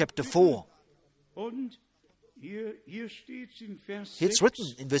 Timothy chapter 4. Here it's written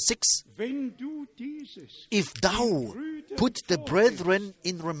in verse 6, if thou put the brethren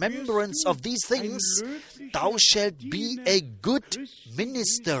in remembrance of these things, thou shalt be a good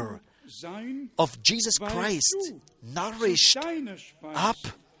minister of Jesus Christ, nourished up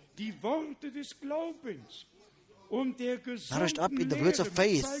in the words of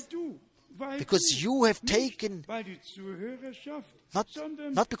faith, because you have taken,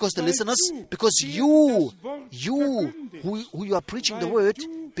 not because the listeners, because you who you are preaching the word,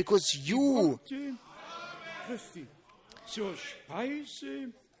 because you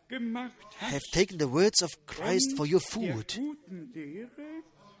have taken the words of Christ for your food,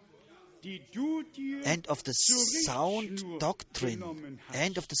 and of the sound doctrine,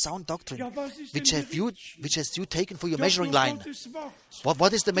 which has you taken for your measuring line.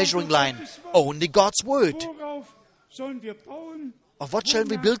 What is the measuring line? Only God's word. Of what shall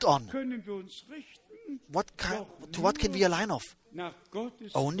we build on? To what can we align of?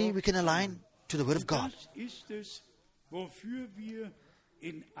 Only we can align to the word of God.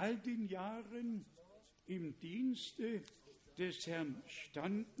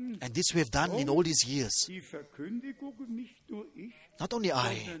 And this we have done in all these years. Not only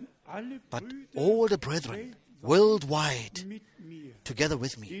I, but all the brethren worldwide together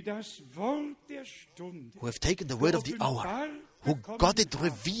with me, who have taken the word of the hour, who got it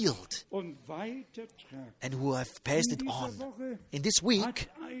revealed, and who have passed it on. In this week,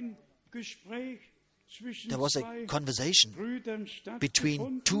 there was a conversation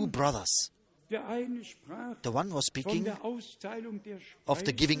between two brothers. The one was speaking of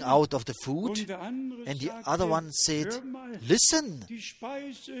the giving out of the food, and the other one said, listen,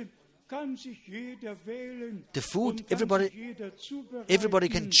 the food, everybody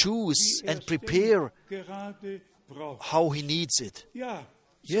can choose and prepare how he needs it.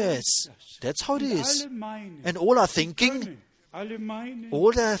 Yes, that's how it is. And all are thinking,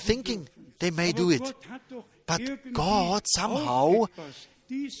 they may do it. But God somehow,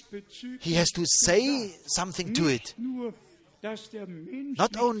 He has to say something to it.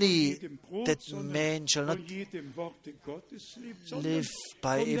 Not only that man shall not live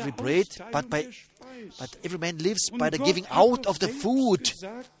by every bread, but every man lives by the giving out of the food.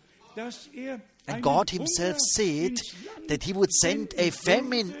 And God Himself said that He would send a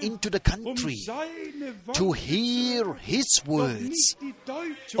famine into the country to hear His words.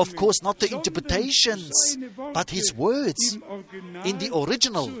 Of course, not the interpretations, but His words in the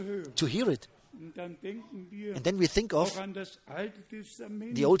original, to hear it. And then we think of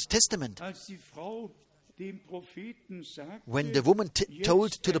the Old Testament, when the woman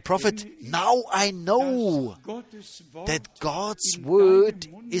told to the prophet, now I know that God's word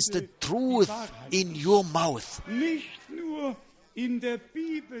is the truth in your mouth.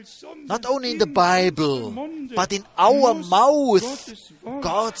 Not only in the Bible, but in our mouth,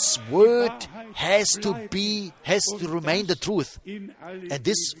 God's word has to remain the truth. And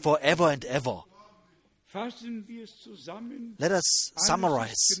this forever and ever. Let us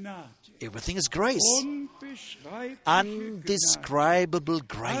summarize. Everything is grace. Undescribable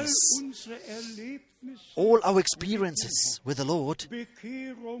grace. All our experiences with the Lord,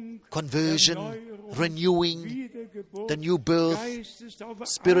 conversion, renewing, the new birth,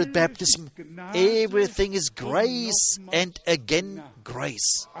 spirit baptism, everything is grace and again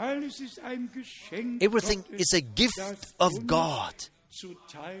grace. Everything is a gift of God,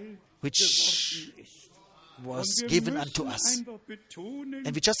 which was given unto us.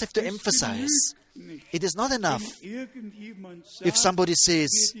 And we just have to emphasize, it is not enough if somebody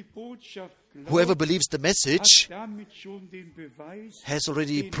says, whoever believes the message has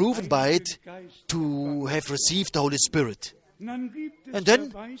already proven by it to have received the Holy Spirit. And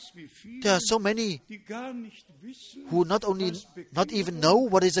then there are so many who not even know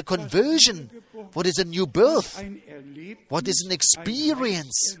what is a conversion, what is a new birth, what is an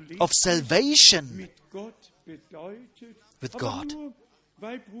experience of salvation with God.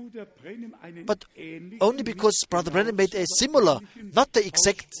 But only because Brother Branham made a similar, not the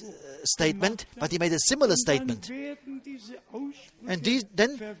exact statement, but he made a similar statement. And these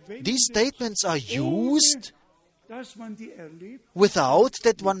statements are used without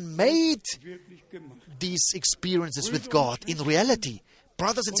that one made these experiences with God in reality.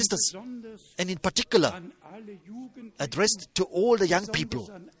 Brothers and sisters, and in particular, addressed to all the young people,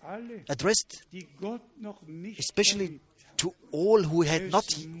 addressed especially to all who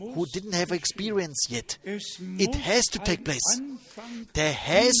didn't have experience yet. It has to take place. There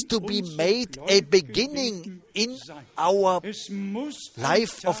has to be made a beginning in our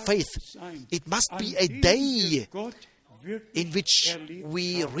life of faith. It must be a day in which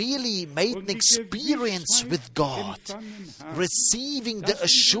we really made an experience with God, receiving the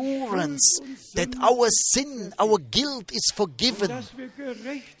assurance that our sin, our guilt is forgiven,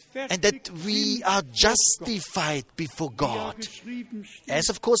 and that we are justified before God. As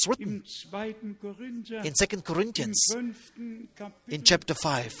of course written in 2 Corinthians, in chapter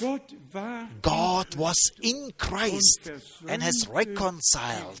 5, God was in Christ and has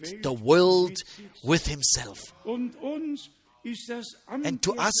reconciled the world with Himself. And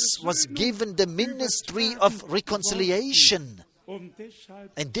to us was given the ministry of reconciliation.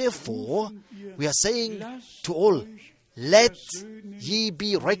 And therefore, we are saying to all, let ye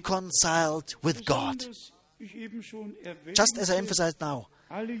be reconciled with God. Just as I emphasized now,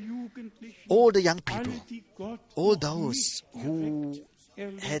 all the young people, all those who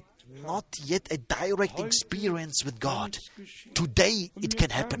had not yet a direct experience with God, today it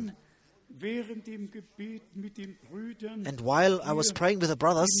can happen. And while I was praying with the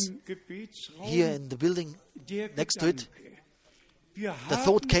brothers here in the building next to it, the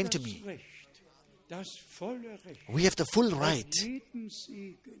thought came to me. We have the full right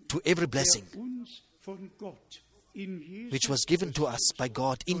to every blessing which was given to us by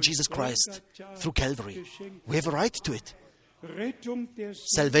God in Jesus Christ through Calvary. We have a right to it.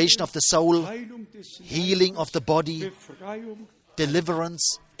 Salvation of the soul, healing of the body,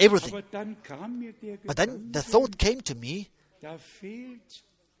 deliverance, everything. But then the thought came to me,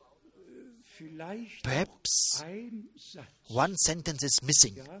 perhaps one sentence is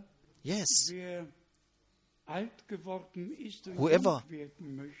missing. Yes.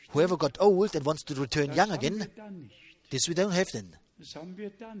 Whoever got old and wants to return young again, this we don't have then.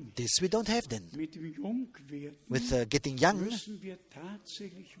 This we don't have then. With getting young,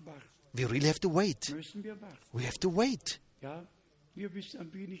 we really have to wait. We have to wait.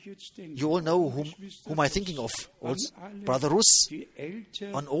 You all know whom I'm thinking of. Also, Brother Russ,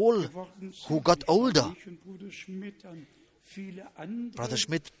 on all who got older. Brother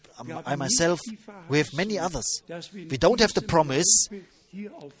Schmidt, I myself, we have many others. We don't have the promise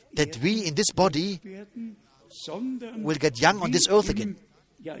that we in this body will get young on this earth again.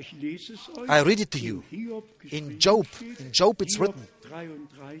 I read it to you. In Job it's written,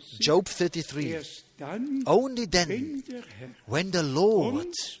 Job 33, only then, when the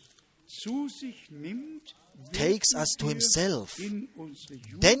Lord takes us to Himself,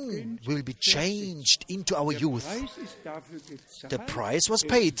 then we will be changed into our youth. The price was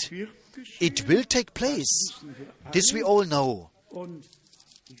paid. It will take place. This we all know.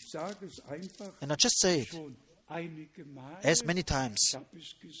 And I just say it as many times.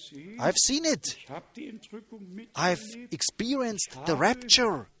 I've seen it. I've experienced the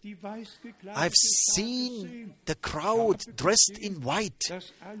rapture. I've seen the crowd dressed in white.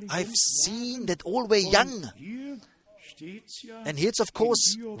 I've seen that all were young. And here it's of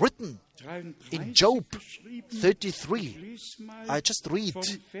course written in Job 33. I just read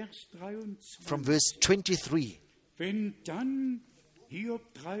from verse 23.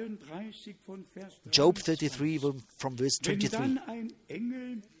 Job 33 from verse 23.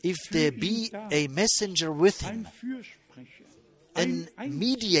 If there be a messenger with him, a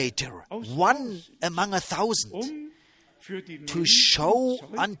mediator, one among 1,000, to show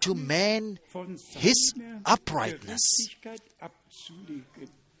unto man his uprightness,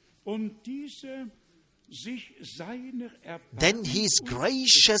 then he is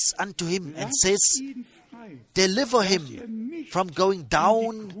gracious unto him and says, deliver him from going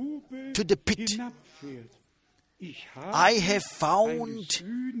down to the pit. I have found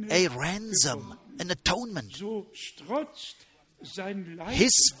a ransom, an atonement.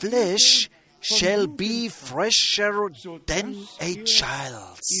 His flesh shall be fresher than a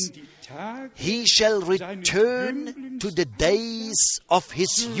child's. He shall return to the days of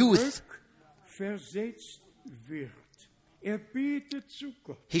his youth.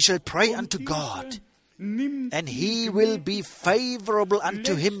 He shall pray unto God, and he will be favorable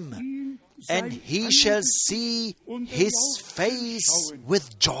unto him, and he shall see his face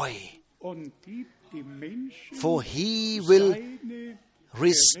with joy. For he will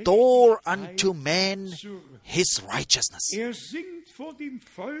restore unto man his righteousness.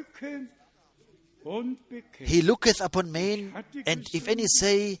 He looketh upon men, and if any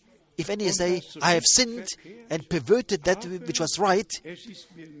say, I have sinned and perverted that which was right,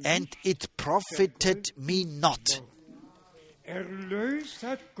 and it profited me not.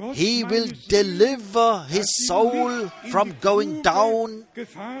 He will deliver his soul from going down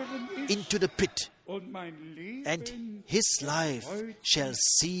into the pit, and his life shall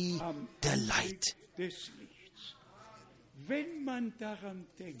see the light.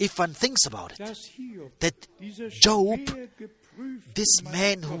 If one thinks about it, that Job, this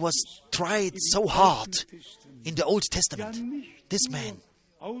man who was tried so hard in the Old Testament, this man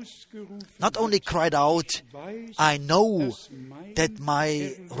not only cried out, I know that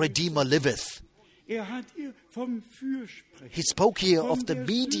my Redeemer liveth. He spoke here of the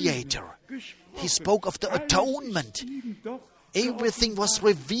mediator. He spoke of the atonement. Everything was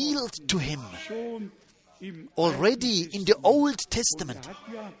revealed to him already in the Old Testament.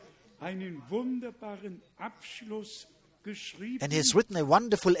 And he has written a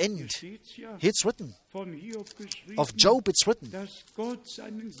wonderful end. It's written. Of Job it's written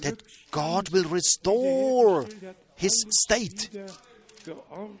that God will restore his state.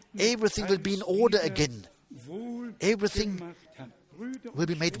 Everything will be in order again. Everything will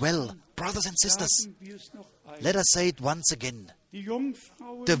be made well. Brothers and sisters, let us say it once again.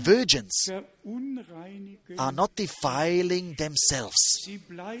 The virgins are not defiling themselves.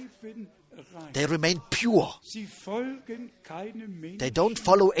 They remain pure. They don't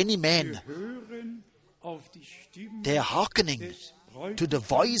follow any man. They are hearkening to the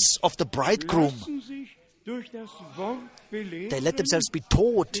voice of the bridegroom. They let themselves be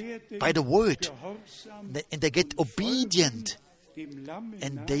taught by the word, and they get obedient,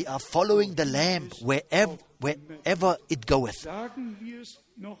 and they are following the Lamb wherever it goeth.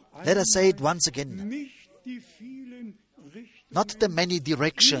 Let us say it once again. Not the many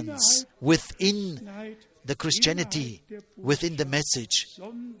directions within the Christianity, within the message,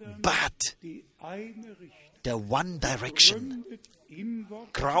 but the one direction,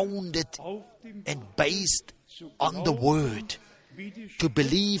 grounded and based on the Word, to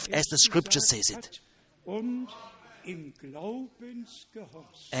believe as the Scripture says it,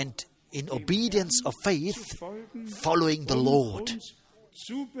 and in obedience of faith, following the Lord,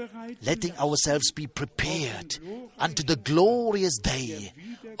 letting ourselves be prepared unto the glorious day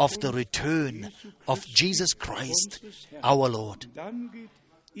of the return of Jesus Christ, our Lord.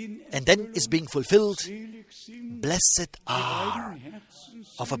 And then is being fulfilled, blessed are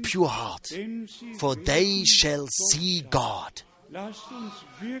of a pure heart, for they shall see God.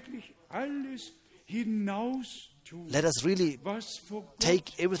 Let us really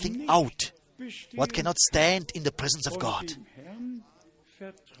take everything out, what cannot stand in the presence of God.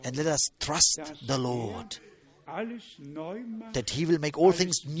 And let us trust the Lord, that He will make all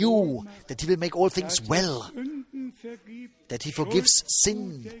things new, that He will make all things well, that He forgives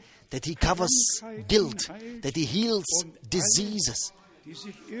sin, that He covers guilt, that He heals diseases.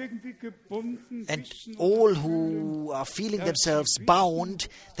 And all who are feeling themselves bound,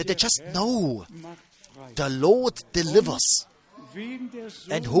 that they just know the Lord delivers,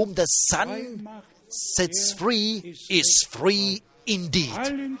 and whom the Son sets free is free indeed.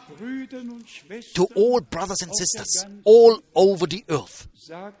 To all brothers and sisters all over the earth,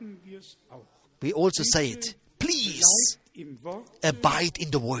 we also say it. Please abide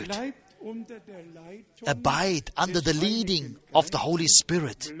in the Word. Abide under the leading of the Holy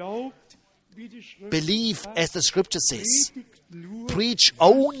Spirit. Believe as the Scripture says. Preach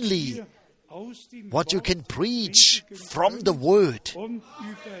only what you can preach from the Word,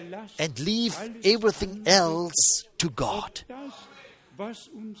 and leave everything else to God.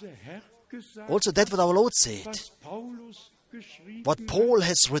 Also that what our Lord said, what Paul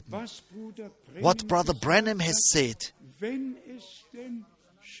has written, what Brother Branham has said.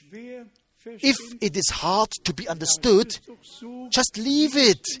 If it is hard to be understood, just leave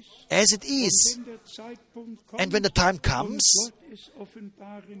it as it is. And when the time comes,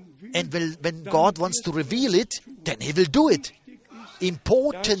 and when God wants to reveal it, then He will do it.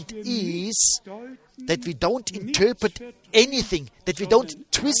 Important is that we don't interpret anything, that we don't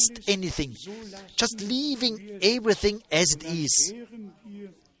twist anything, just leaving everything as it is.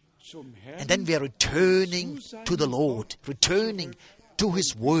 And then we are returning to the Lord, returning to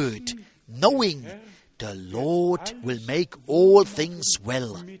His Word, knowing the Lord will make all things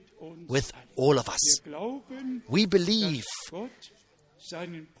well with all of us. We believe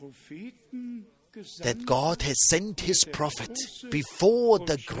that God has sent His prophet before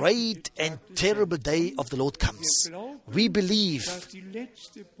the great and terrible day of the Lord comes. We believe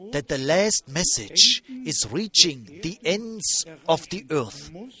that the last message is reaching the ends of the earth.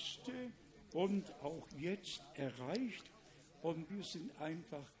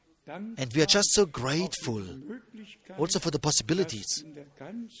 And we are just so grateful also for the possibilities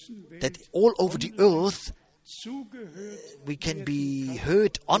that all over the earth we can be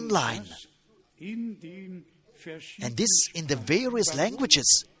heard online. And this in the various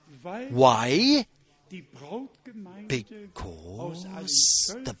languages. Why? Because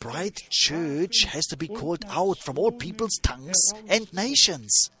the bride church has to be called out from all people's tongues and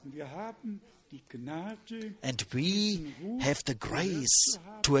nations. And we have the grace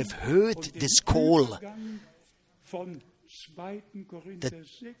to have heard this call.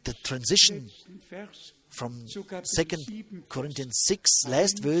 The transition from 2 Corinthians 6,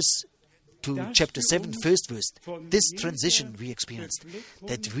 last verse, to chapter 7, first verse. This transition we experienced,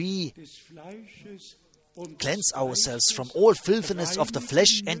 that we cleanse ourselves from all filthiness of the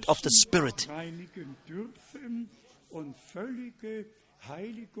flesh and of the spirit,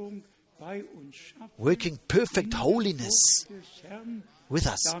 working perfect holiness with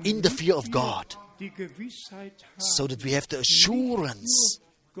us in the fear of God, so that we have the assurance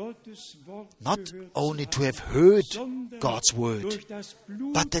not only to have heard God's word,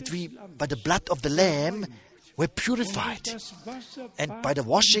 but that we, by the blood of the Lamb, were purified, and by the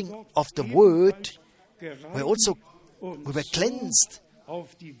washing of the word, we were cleansed.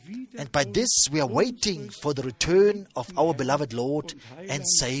 And by this we are waiting for the return of our beloved Lord and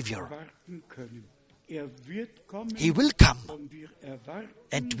Savior. He will come,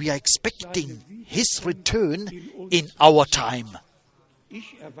 and we are expecting His return in our time.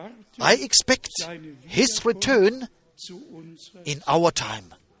 I expect His return in our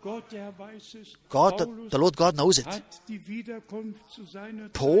time. God, the Lord God knows it.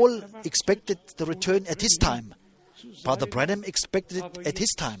 Paul expected the return at his time. Brother Branham expected it at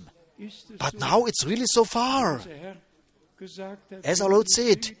his time. But now it's really so far. As our Lord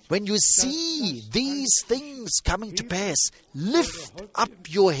said, when you see these things coming to pass, lift up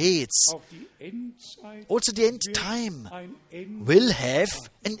your heads. Also the end time will have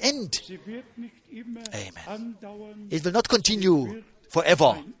an end. Amen. It will not continue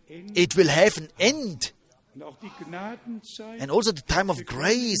forever. It will have an end. And also the time of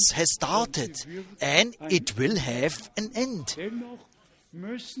grace has started, and it will have an end.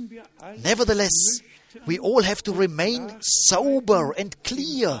 Nevertheless, we all have to remain sober and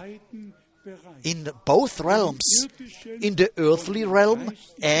clear in both realms, in the earthly realm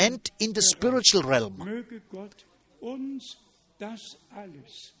and in the spiritual realm.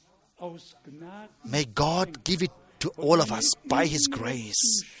 May God give it to all of us by His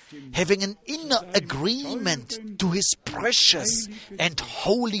grace, having an inner agreement to His precious and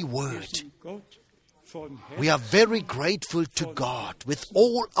holy word. We are very grateful to God. With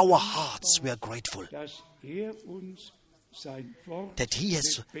all our hearts we are grateful that He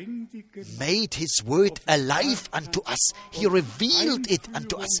has made His word alive unto us. He revealed it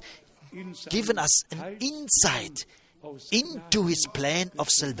unto us, given us an insight into His plan of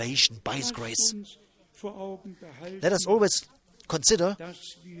salvation by His grace. Let us always consider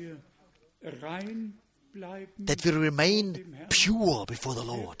that we remain pure before the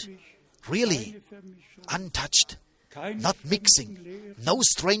Lord, really untouched, not mixing, no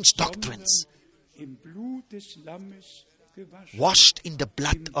strange doctrines, washed in the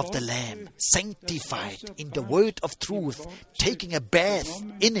blood of the Lamb, sanctified in the word of truth, taking a bath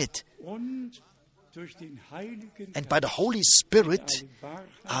in it, and by the Holy Spirit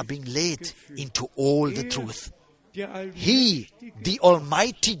are being led into all the truth. He, the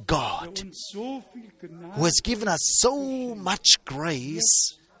Almighty God, who has given us so much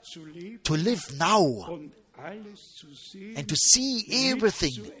grace to live now and to see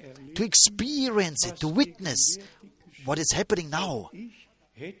everything, to experience it, to witness what is happening now.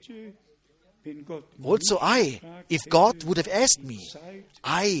 Also if God would have asked me,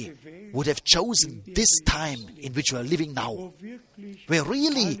 I would have chosen this time in which we are living now, where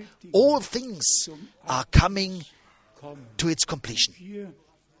really all things are coming to its completion.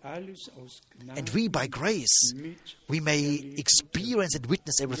 And we, by grace, we may experience and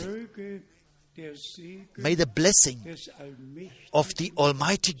witness everything. May the blessing of the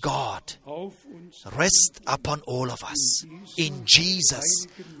Almighty God rest upon all of us. In Jesus'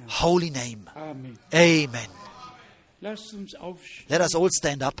 holy name. Amen. Let us all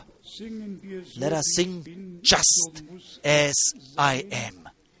stand up. Let us sing Just As I Am.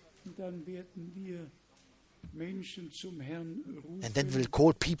 And then we'll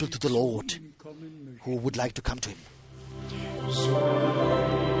call people to the Lord who would like to come to Him.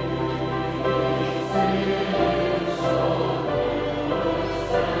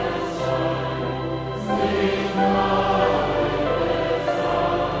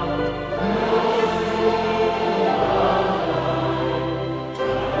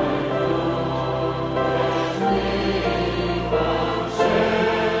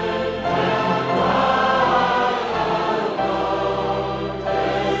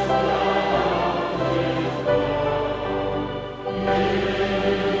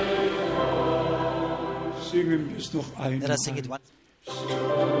 Let us sing it once.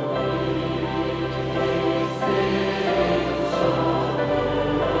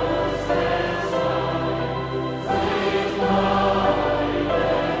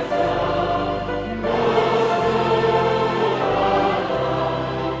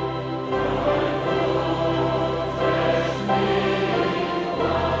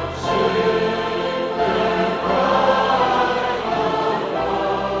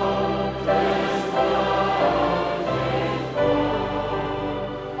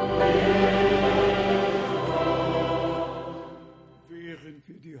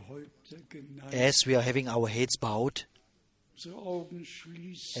 As we are having our heads bowed,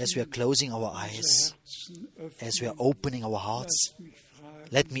 as we are closing our eyes, as we are opening our hearts,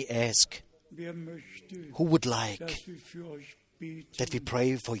 let me ask, who would like that we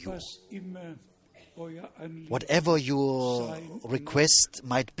pray for you? Whatever your request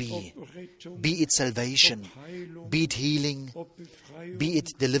might be it salvation, be it healing, be it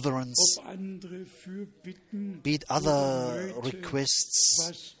deliverance, be it other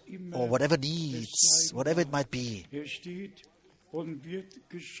requests, or whatever needs, whatever it might be,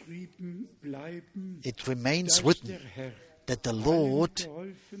 it remains written that the Lord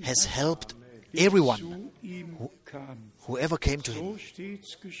has helped everyone whoever came to Him.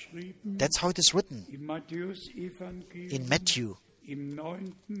 That's how it is written in Matthew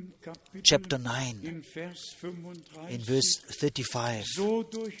chapter 9 in verse 35.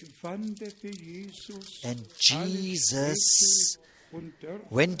 And Jesus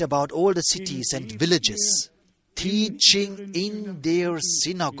went about all the cities and villages, teaching in their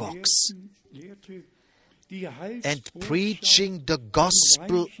synagogues and preaching the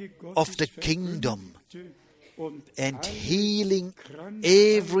gospel of the kingdom, and healing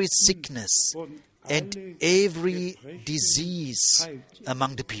every sickness and every disease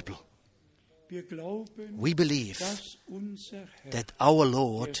among the people. We believe that our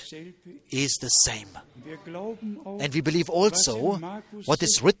Lord is the same. And we believe also what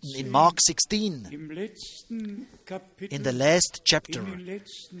is written in Mark 16, in the last chapter,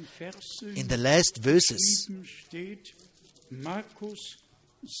 in the last verses.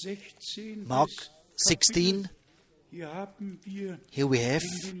 Mark 16, here we have,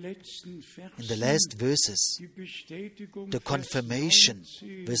 in the last verses, the confirmation,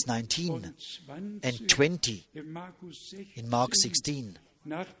 verse 19 and 20 in Mark 16.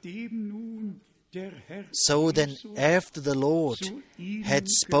 So then, after the Lord had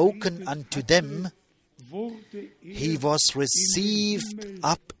spoken unto them, He was received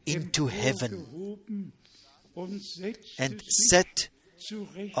up into heaven and sat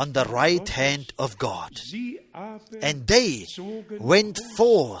on the right hand of God. And they went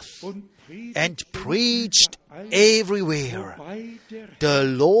forth and preached everywhere, the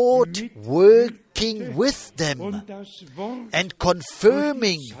Lord working with them and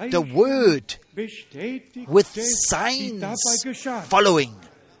confirming the word with signs following.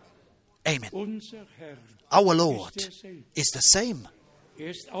 Amen. Our Lord is the same.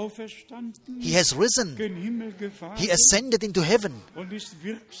 He has risen. He ascended into heaven.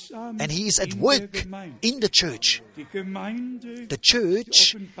 And He is at work in the church. The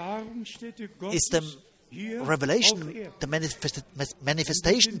church is the revelation, the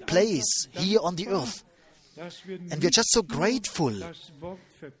manifestation place here on the earth. And we are just so grateful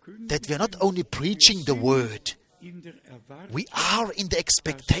that we are not only preaching the word, we are in the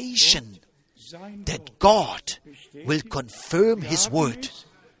expectation that God will confirm His word.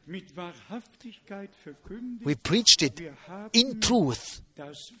 We preached it in truth.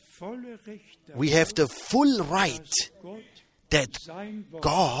 We have the full right that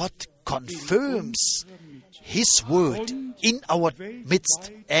God confirms His word in our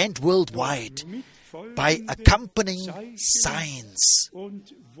midst and worldwide by accompanying signs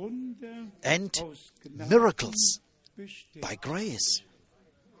and miracles by grace.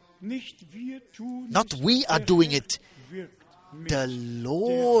 Not we are doing it. The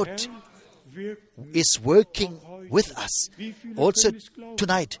Lord is working with us. Also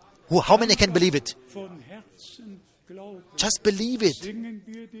tonight, how many can believe it? Just believe it.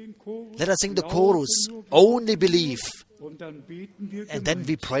 Let us sing the chorus. Only believe. And then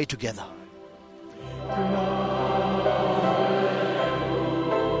we pray together.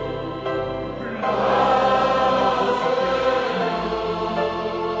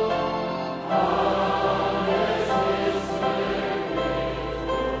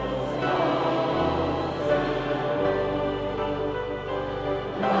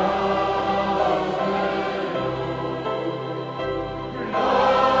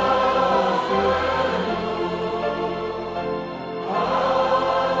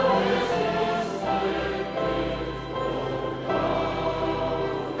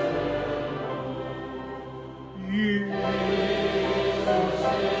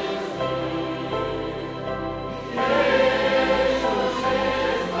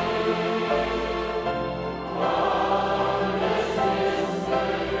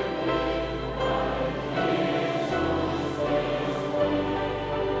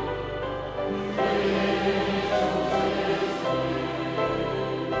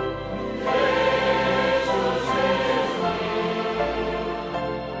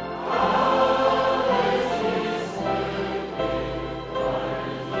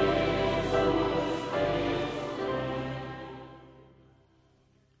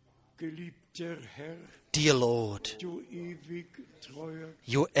 Dear Lord,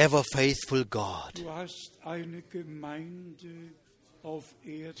 you ever faithful God,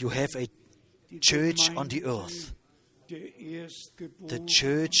 you have a church on the earth, the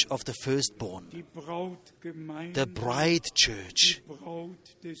church of the firstborn, the bride church,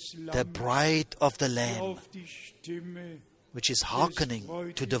 the bride of the Lamb, which is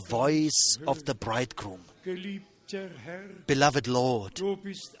hearkening to the voice of the bridegroom. Beloved Lord,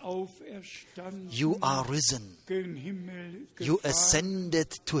 you are risen. You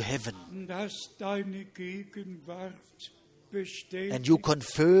ascended to heaven. And you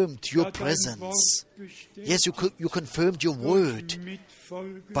confirmed your presence. Yes, you confirmed your word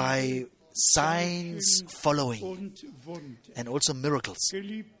by signs following and also miracles.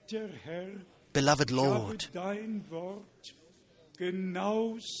 Beloved Lord,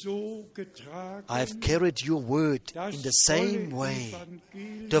 I have carried your word in the same way.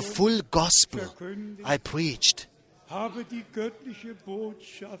 The full gospel I preached. I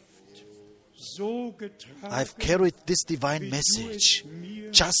have carried this divine message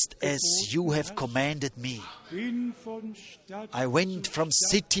just as you have commanded me. I went from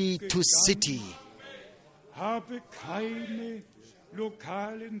city to city.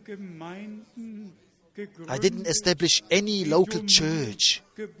 I didn't establish any local church,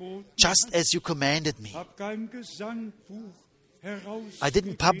 just as you commanded me. I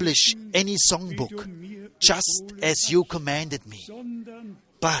didn't publish any songbook, just as you commanded me.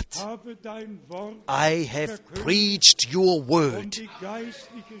 But I have preached your word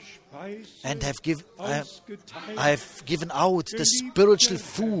and I have given out the spiritual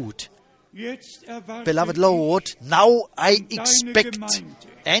food. Beloved Lord, now I expect,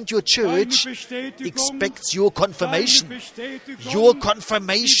 and your church expects your confirmation, the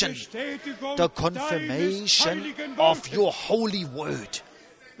confirmation of your holy word.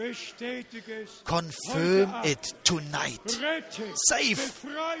 Confirm it tonight. Save,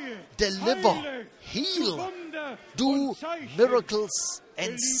 deliver, heal, do miracles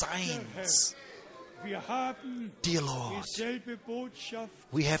and signs. Dear Lord,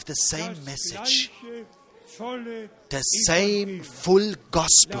 we have the same message, the same full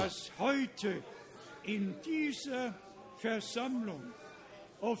gospel.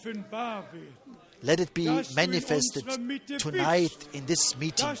 Let it be manifested tonight in this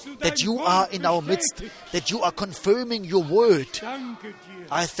meeting, that you are in our midst, that you are confirming your word.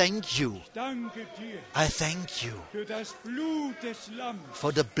 I thank you. I thank you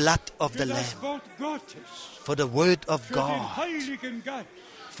for the blood of the Lamb, for the word of God,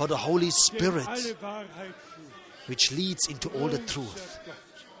 for the Holy Spirit, which leads into all the truth.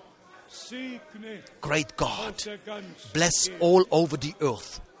 Great God, bless all over the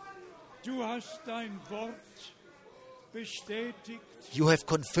earth. You have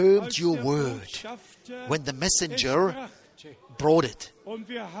confirmed your word when the messenger brought it.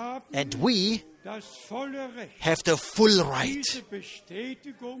 And we das volle Recht, have the full right diese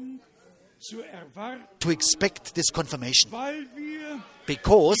Bestätigung zu erwarten, to expect this confirmation, weil wir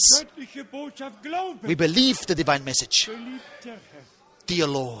because die göttliche Botschaft glauben. we believe the divine message. Geliebter Herr, Dear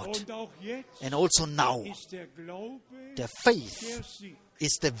Lord, und auch jetzt and also now, ist der Glaube the faith der Sieg.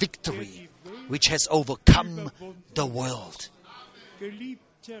 is the victory which has overcome the world.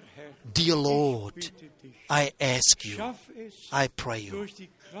 Geliebter Herr, Dear Lord, ich bitte dich, I ask you, schaff es I pray you, durch die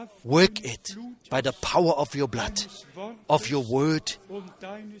Kraft work deines it Blutes, by the power of your blood, deines Wortes of your word, und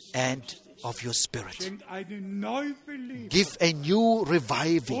deines and Geistes. of your spirit. Schenk eine Neubelebung Give a new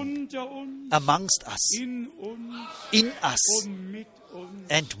reviving unter uns, amongst us, in uns in us, und mit uns.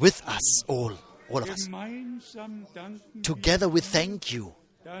 and with us all of us. Gemeinsam danken Together we thank you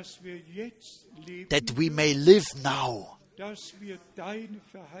wir, dass wir jetzt leben, that we may live now, dass wir deine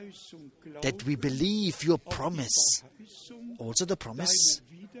Verheißung glauben, that we believe your auf die promise, Verheißung also the promise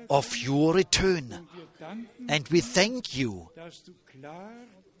deiner Wiederkunft. of your return. Wir danken, And we thank you dass du klar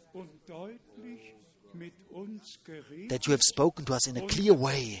und deutlich mit uns geredet that you have spoken to us in a clear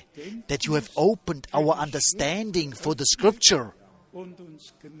way, that you have opened our understanding for the scripture, und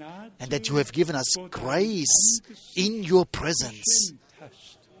uns Gnade and that you have given us grace in your presence.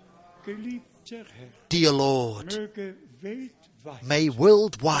 hast. Geliebter Herr, Dear Lord, möge weltweit, may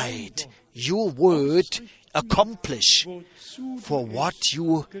worldwide your word accomplish wozu for du what es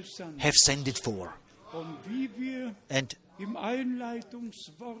you gesandt have sent it for. und wie wir And im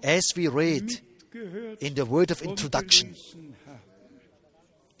Einleitungswort as we read mitgehört in the word of und introduction, gelesen haben,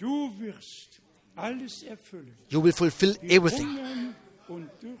 du wirst alles erfüllen. you will fulfill Wir everything. hungern und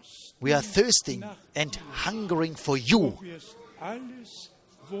dürsten We are thirsting nach and hungering for you. Du wirst alles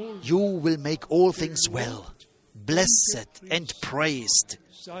wohl You will make all things well. Blessed and praised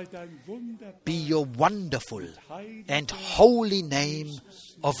sei dein wunderbar be your wonderful heiliger, and holy name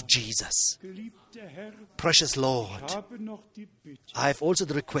of Jesus. geliebter Herr. Precious Ich Lord, habe noch die Bitte, I have also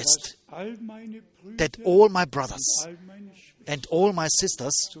the request dass all meine Brüder that all my und brothers all meine Schwestern and all my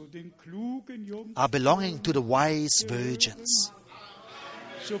sisters zu den klugen Jungen, are belonging to the wise virgins,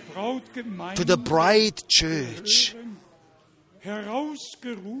 zur Brautgemeinde to the bride church, gehören,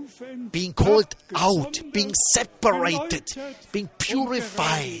 herausgerufen, being called out, abgesondert, being separated, geläutert being und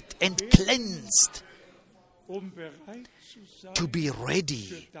purified gereinigt and werden, cleansed bereit zu sein to be für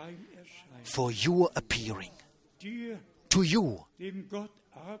ready dein Erscheinen. for your appearing. Dir, To you, dem Gott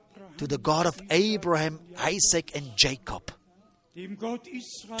Abraham, to the God of Abraham, Isaac, and Jacob, dem Gott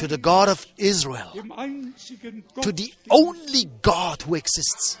Israel, to the God of Israel, dem einzigen Gott, to the only God who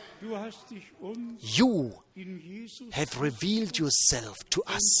exists. du hast dich uns You in Jesus have revealed yourself to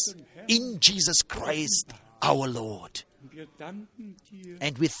us in Jesus Christ our Lord. Wir danken dir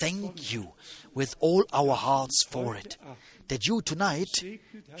And we thank you with all our hearts for it, that you tonight,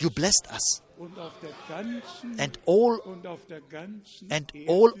 you blessed us, und auf der ganzen and all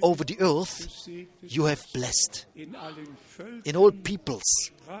Erde over the earth gesegnet you have blessed, in allen Völkern, in all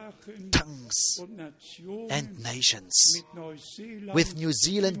peoples, Sprachen tongues, und Nationen, and nations, mit Neuseeland, with New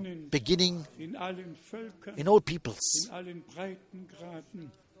Zealand beginning, in allen Völkern, in all peoples, in allen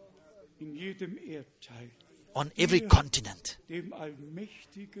Breitengraden, in jedem Erdteil, on every continent. dem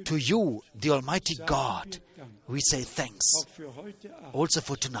allmächtigen To you, the Almighty God, we say thanks, auch für heute Abend also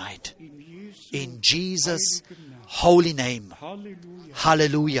for tonight, in Jesu in Jesus' heiligen Namen. holy name. Halleluja.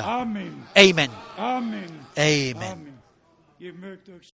 Hallelujah. Amen. Amen. Amen. Amen. Amen. Ihr mögt euch